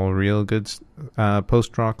 it's all real good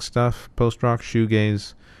post-rock stuff, post-rock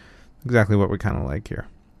shoegaze, exactly what we kind of like here.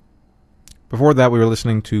 Before that, we were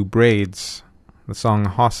listening to Braids, the song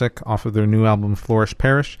Hossack off of their new album Flourish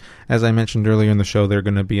Parish. As I mentioned earlier in the show, they're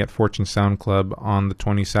going to be at Fortune Sound Club on the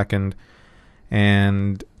 22nd.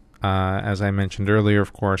 And as I mentioned earlier,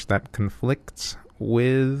 of course, that conflicts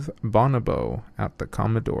with Bonobo at the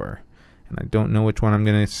Commodore. And I don't know which one I'm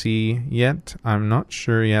going to see yet. I'm not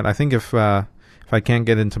sure yet. I think if I can't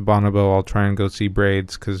get into Bonobo, I'll try and go see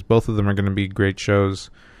Braids, because both of them are going to be great shows.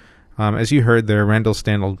 As you heard there, Raphael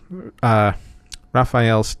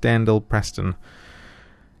Standel Preston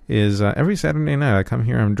is every Saturday night. I come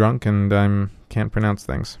here, I'm drunk, and I can't pronounce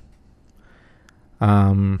things.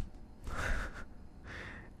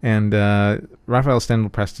 And Raphael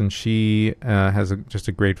Standel Preston, she has just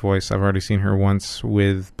a great voice. I've already seen her once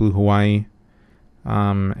with Blue Hawaii,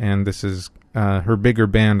 and this is her bigger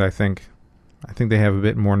band, I think. I think they have a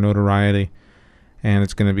bit more notoriety, and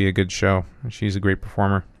it's going to be a good show. She's a great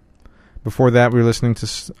performer. Before that, we were listening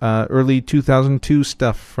to early 2002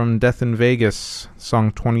 stuff from Death in Vegas,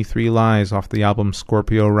 song 23 Lies off the album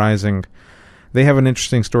Scorpio Rising. They have an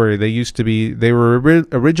interesting story. They were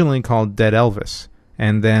originally called Dead Elvis,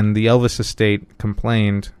 and then the Elvis estate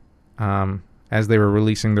complained as they were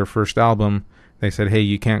releasing their first album. They said, hey,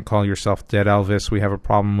 you can't call yourself Dead Elvis. We have a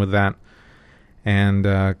problem with that. And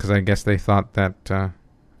because I guess they thought that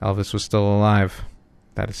Elvis was still alive,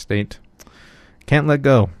 that estate. Can't let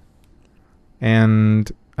go.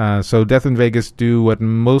 And so Death in Vegas do what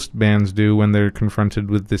most bands do when they're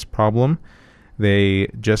confronted with this problem. They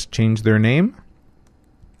just change their name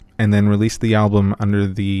and then release the album under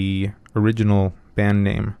the original band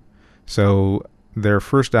name. So their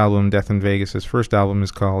first album, Death in Vegas' first album,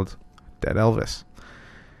 is called Dead Elvis.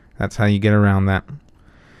 That's how you get around that.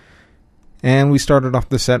 And we started off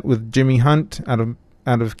the set with Jimmy Hunt out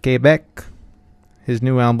of Quebec. His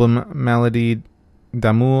new album, Maladie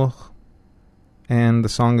d'amour, and the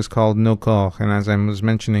song is called No Corps. And as I was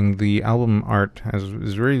mentioning, the album art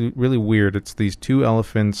is really, really weird. It's these two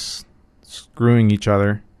elephants screwing each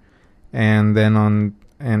other, and then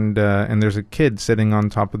and there's a kid sitting on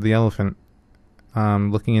top of the elephant,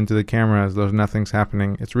 looking into the camera as though nothing's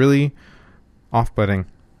happening. It's really off-putting,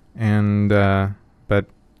 and but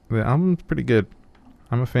the album's pretty good.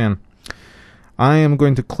 I'm a fan. I am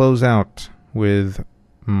going to close out with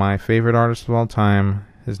my favorite artist of all time.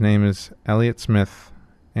 His name is Elliott Smith,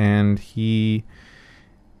 and he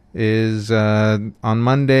is on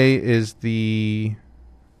Monday is the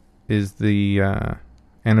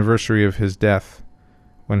anniversary of his death,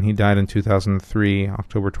 when he died in 2003,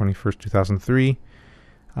 October 21st, 2003.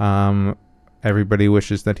 Everybody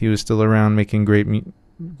wishes that he was still around making great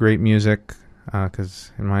music,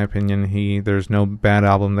 because in my opinion, there's no bad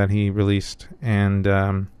album that he released.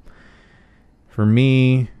 And for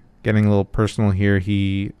me, getting a little personal here,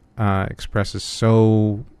 he expresses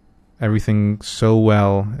everything so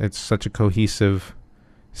well. It's such a cohesive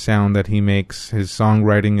sound that he makes. His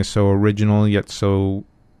songwriting is so original yet so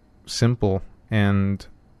simple, and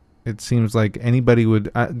it seems like anybody would,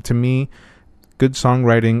 to me, good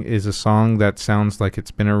songwriting is a song that sounds like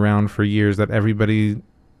it's been around for years, that everybody,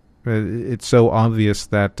 it's so obvious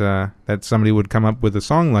that that somebody would come up with a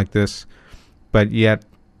song like this, but yet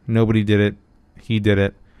nobody did it. He did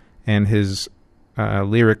it, and his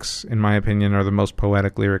lyrics, in my opinion, are the most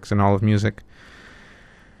poetic lyrics in all of music.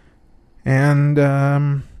 And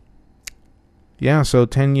so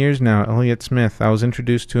 10 years now, Elliott Smith. I was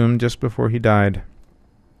introduced to him just before he died,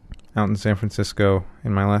 out in San Francisco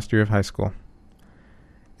in my last year of high school.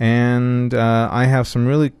 And I have some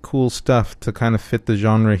really cool stuff to kind of fit the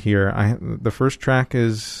genre here. The first track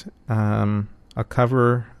is a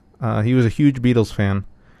cover. He was a huge Beatles fan,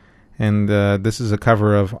 and this is a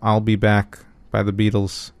cover of I'll Be Back by the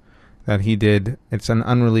Beatles that he did. It's an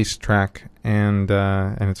unreleased track, and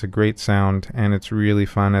it's a great sound, and it's really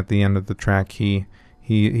fun. At the end of the track, he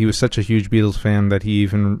was such a huge Beatles fan that he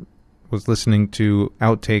even was listening to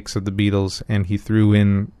outtakes of the Beatles, and he threw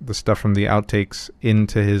in the stuff from the outtakes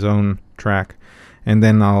into his own track. And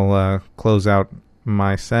then I'll close out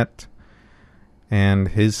my set and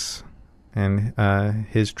his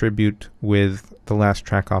tribute with the last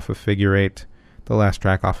track off of Figure 8, the last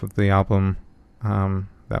track off of the album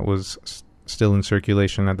that was still in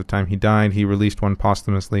circulation at the time he died. He released one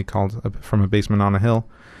posthumously called From a Basement on a Hill,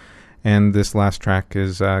 and this last track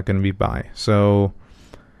is going to be Bye. So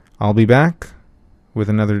I'll be back with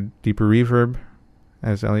another Deeper Reverb,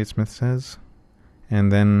 as Elliott Smith says.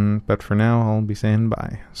 And then, but for now, I'll be saying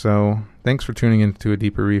bye. So thanks for tuning in to a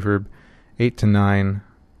Deeper Reverb, 8 to 9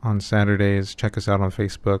 on Saturdays. Check us out on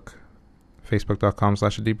Facebook,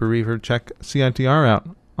 facebook.com/a Deeper Reverb. Check CITR out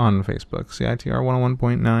on Facebook, CITR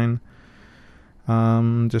 101.9.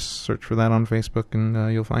 Just search for that on Facebook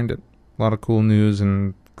and you'll find it. A lot of cool news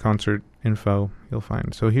and concert info you'll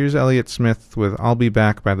find. So here's Elliott Smith with I'll Be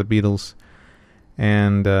Back by the Beatles,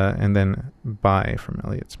 and then Bye from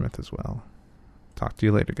Elliott Smith as well. Talk to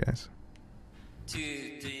you later, guys.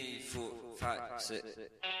 2, 3, 4, 5, 6. You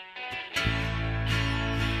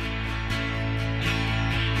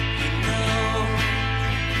know,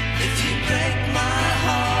 if you break my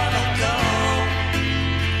heart, I'll go,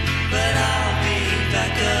 but I'll be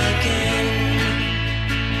back again.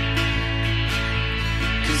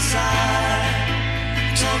 'Cause I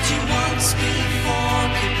told you once before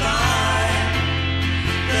goodbye,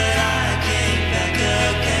 but I came back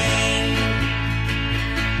again.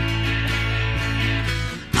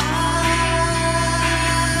 I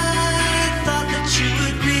thought that you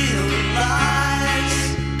would realize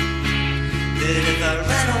that if I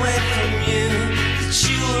ran away from you, that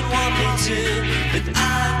you would want me to. But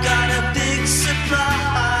I've got a big surprise.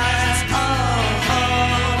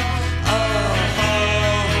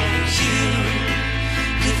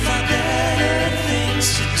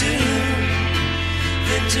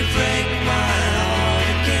 To break my heart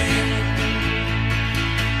again.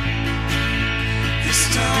 This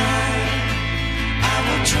time I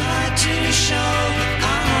will try to show that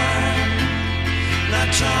I'm not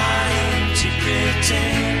trying to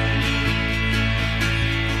pretend.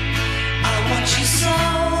 I want you so.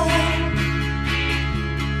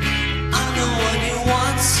 I'm the one who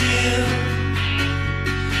wants you.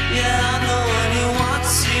 Yeah, I'm the one who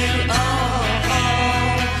wants you.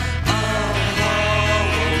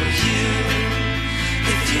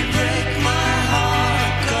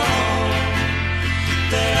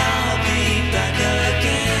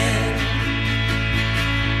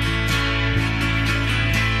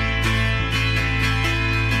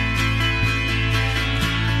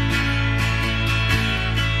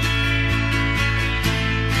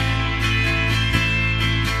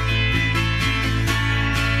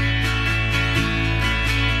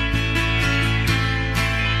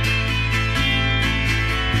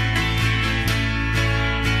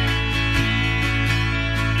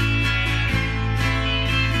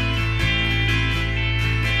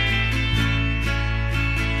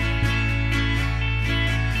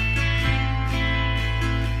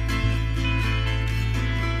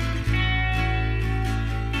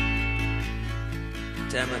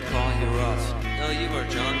 call you Ross. No, you were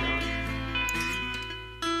John.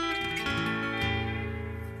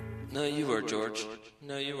 No, you were George.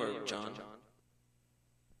 No, you were John.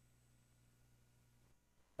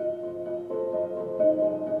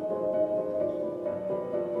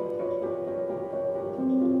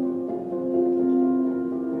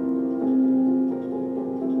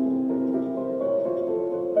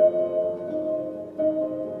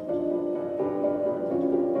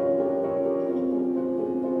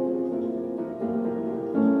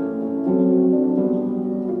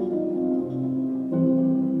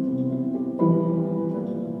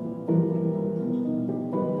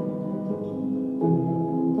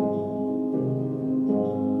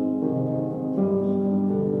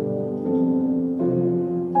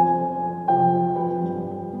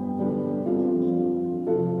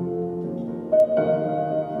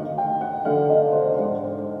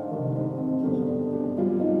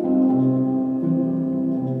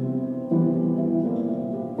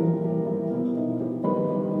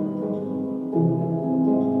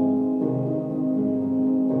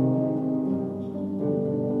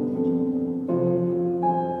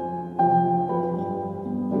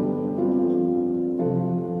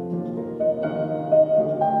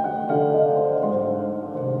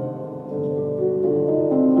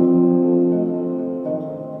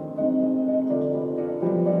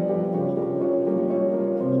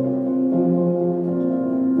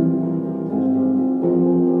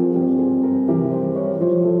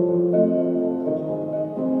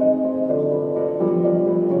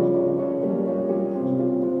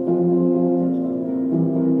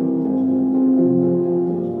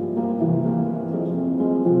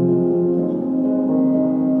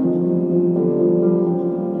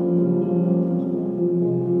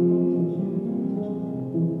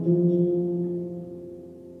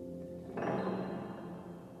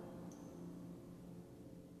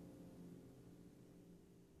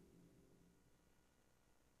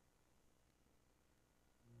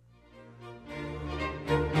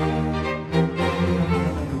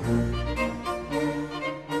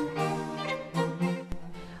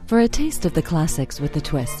 For a taste of the classics with a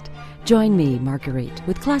twist, join me, Marguerite,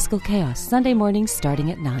 with Classical Chaos Sunday mornings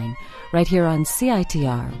starting at 9, right here on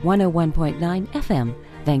CITR 101.9 FM,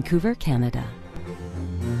 Vancouver, Canada.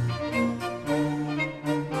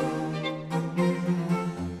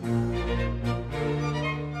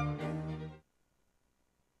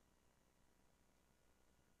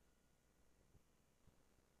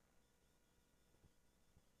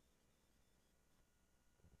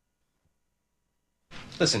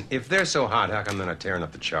 Listen, if they're so hot, how come they're not tearing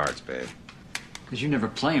up the charts, babe? Because you never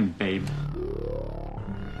play 'em, babe.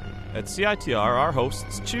 At CITR, our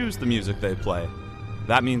hosts choose the music they play.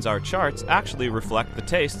 That means our charts actually reflect the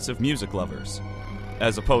tastes of music lovers,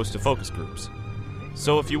 as opposed to focus groups.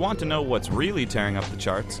 So if you want to know what's really tearing up the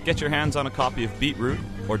charts, get your hands on a copy of Beatroot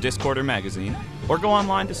or Discorder magazine, or go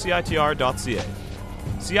online to CITR.ca.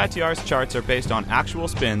 CITR's charts are based on actual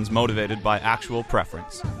spins motivated by actual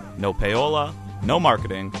preference. No payola, no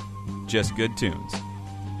marketing, just good tunes.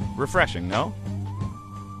 Refreshing, no?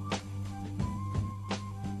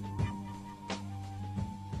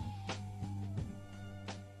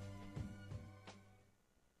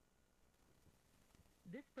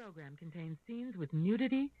 This program contains scenes with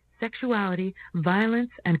nudity, sexuality, violence,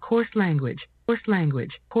 and coarse language.